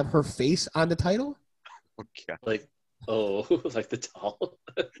Fiend but have her face on the title? Okay. Like the doll.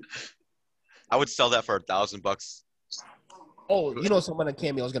 I would sell that for $1,000. Oh, someone on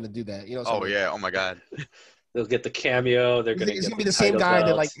Cameo is gonna do that. Oh yeah. Oh my God. They'll get the cameo. They're gonna. It's gonna be the same guy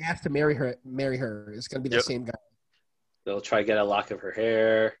that like asked to marry her. It's gonna be the same guy. They'll try to get a lock of her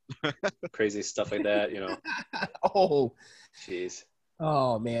hair. Crazy stuff like that. Oh. Jeez.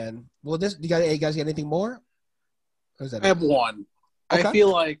 Oh man. Well, you guys got anything more? I have one. Okay. I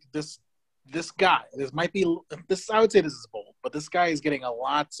feel like this guy. I would say this is bold, but this guy is getting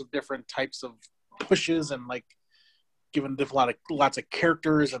lots of different types of pushes and like given lots of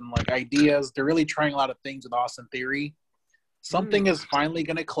characters and like ideas. They're really trying a lot of things with Austin Theory. Something is finally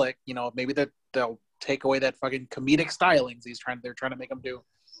going to click. Maybe that they'll take away that fucking comedic stylings they're trying to make him do.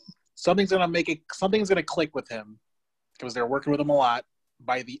 Something's going to click with him because they're working with him a lot.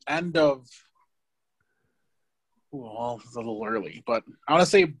 By the end of, well, it's a little early, but I want to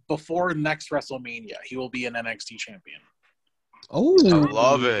say before next WrestleMania, he will be an NXT champion. Oh, I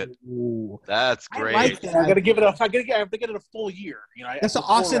love it. That's great. I like that. I have to give it a full year. That's an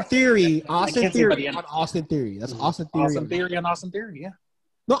Austin Theory. Austin Theory on Austin Theory. That's Austin Theory. Austin Theory on Austin Theory. Yeah.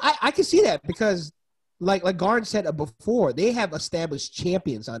 No, I can see that because, like Garn said before, they have established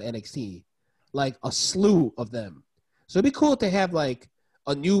champions on NXT, like a slew of them. So it'd be cool to have like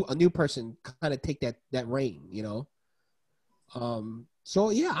a new person kind of take that reign. So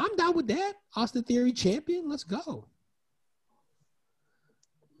yeah, I'm down with that. Austin Theory champion. Let's go.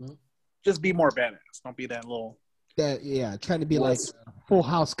 Just be more badass. Don't be that little. Trying to be like Full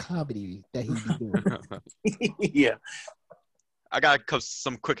House comedy that he'd be doing. Yeah. I got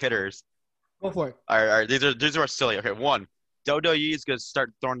some quick hitters. Go for it. All right. These are silly. Okay, one, WWE is gonna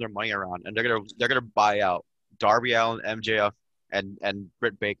start throwing their money around, and they're gonna buy out Darby Allin, MJF, and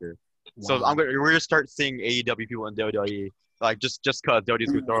Britt Baker. Wow. So we're gonna start seeing AEW people in WWE, like just cause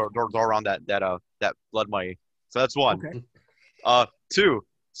WWE's gonna throw around that blood money. So that's one. Okay. Two.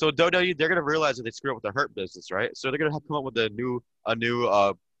 So WWE, they're gonna realize that they screw up with the Hurt business, right? So they're gonna have to come up with a new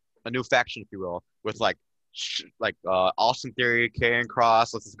faction, if you will, with like Austin Theory, Karrion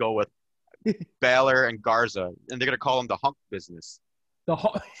Kross. Let's just go with Balor, and Garza, and they're gonna call them the Hunk Business.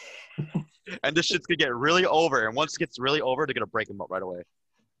 And this shit's gonna get really over, and once it gets really over, they're gonna break them up right away.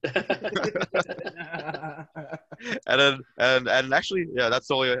 and actually, yeah, that's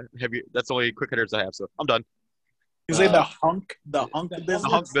the only quick hitters I have. So I'm done. You say the hunk business. The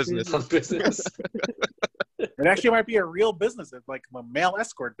Hunk Business. Hunk business. It actually might be a real business. It's like a male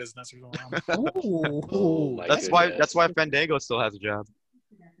escort business or something. Oh, That's why Fandango still has a job.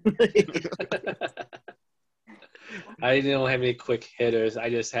 I don't have any quick hitters. I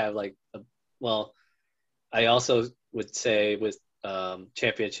just have I also would say with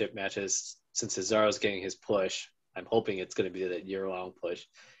championship matches, since Cesaro's getting his push, I'm hoping it's going to be that year-long push.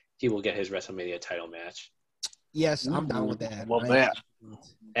 He will get his WrestleMania title match. Yes, I'm down with that. Love that.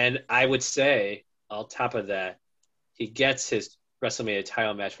 And I would say, on top of that, he gets his WrestleMania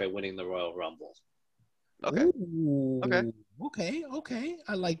title match by winning the Royal Rumble. Okay. Ooh. Okay.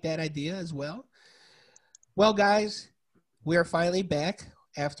 I like that idea as well. Well, guys, we are finally back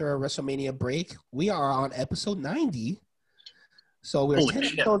after a WrestleMania break. We are on episode 90. So we're 10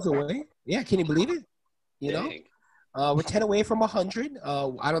 episodes away. Yeah, can you believe it? You know? We're 10 away from 100.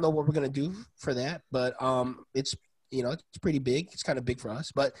 I don't know what we're going to do for that, but it's pretty big. It's kind of big for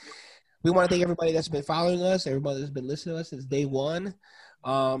us. But we want to thank everybody that's been following us, everybody that's been listening to us since day one.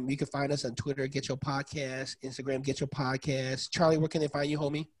 You can find us on Twitter, Get Your Podcast, Instagram, Get Your Podcast. Charlie, where can they find you,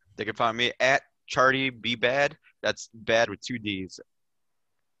 homie? They can find me at Charlie Be Bad. That's bad with 2 D's.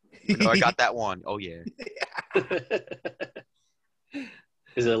 I got that one. Oh yeah.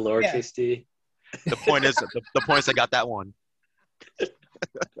 Is it a lowercase D? The point is I got that one.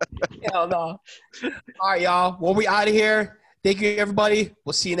 Hell no. All right, y'all. Well, we out of here. Thank you, everybody.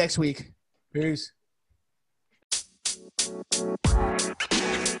 We'll see you next week. Peace.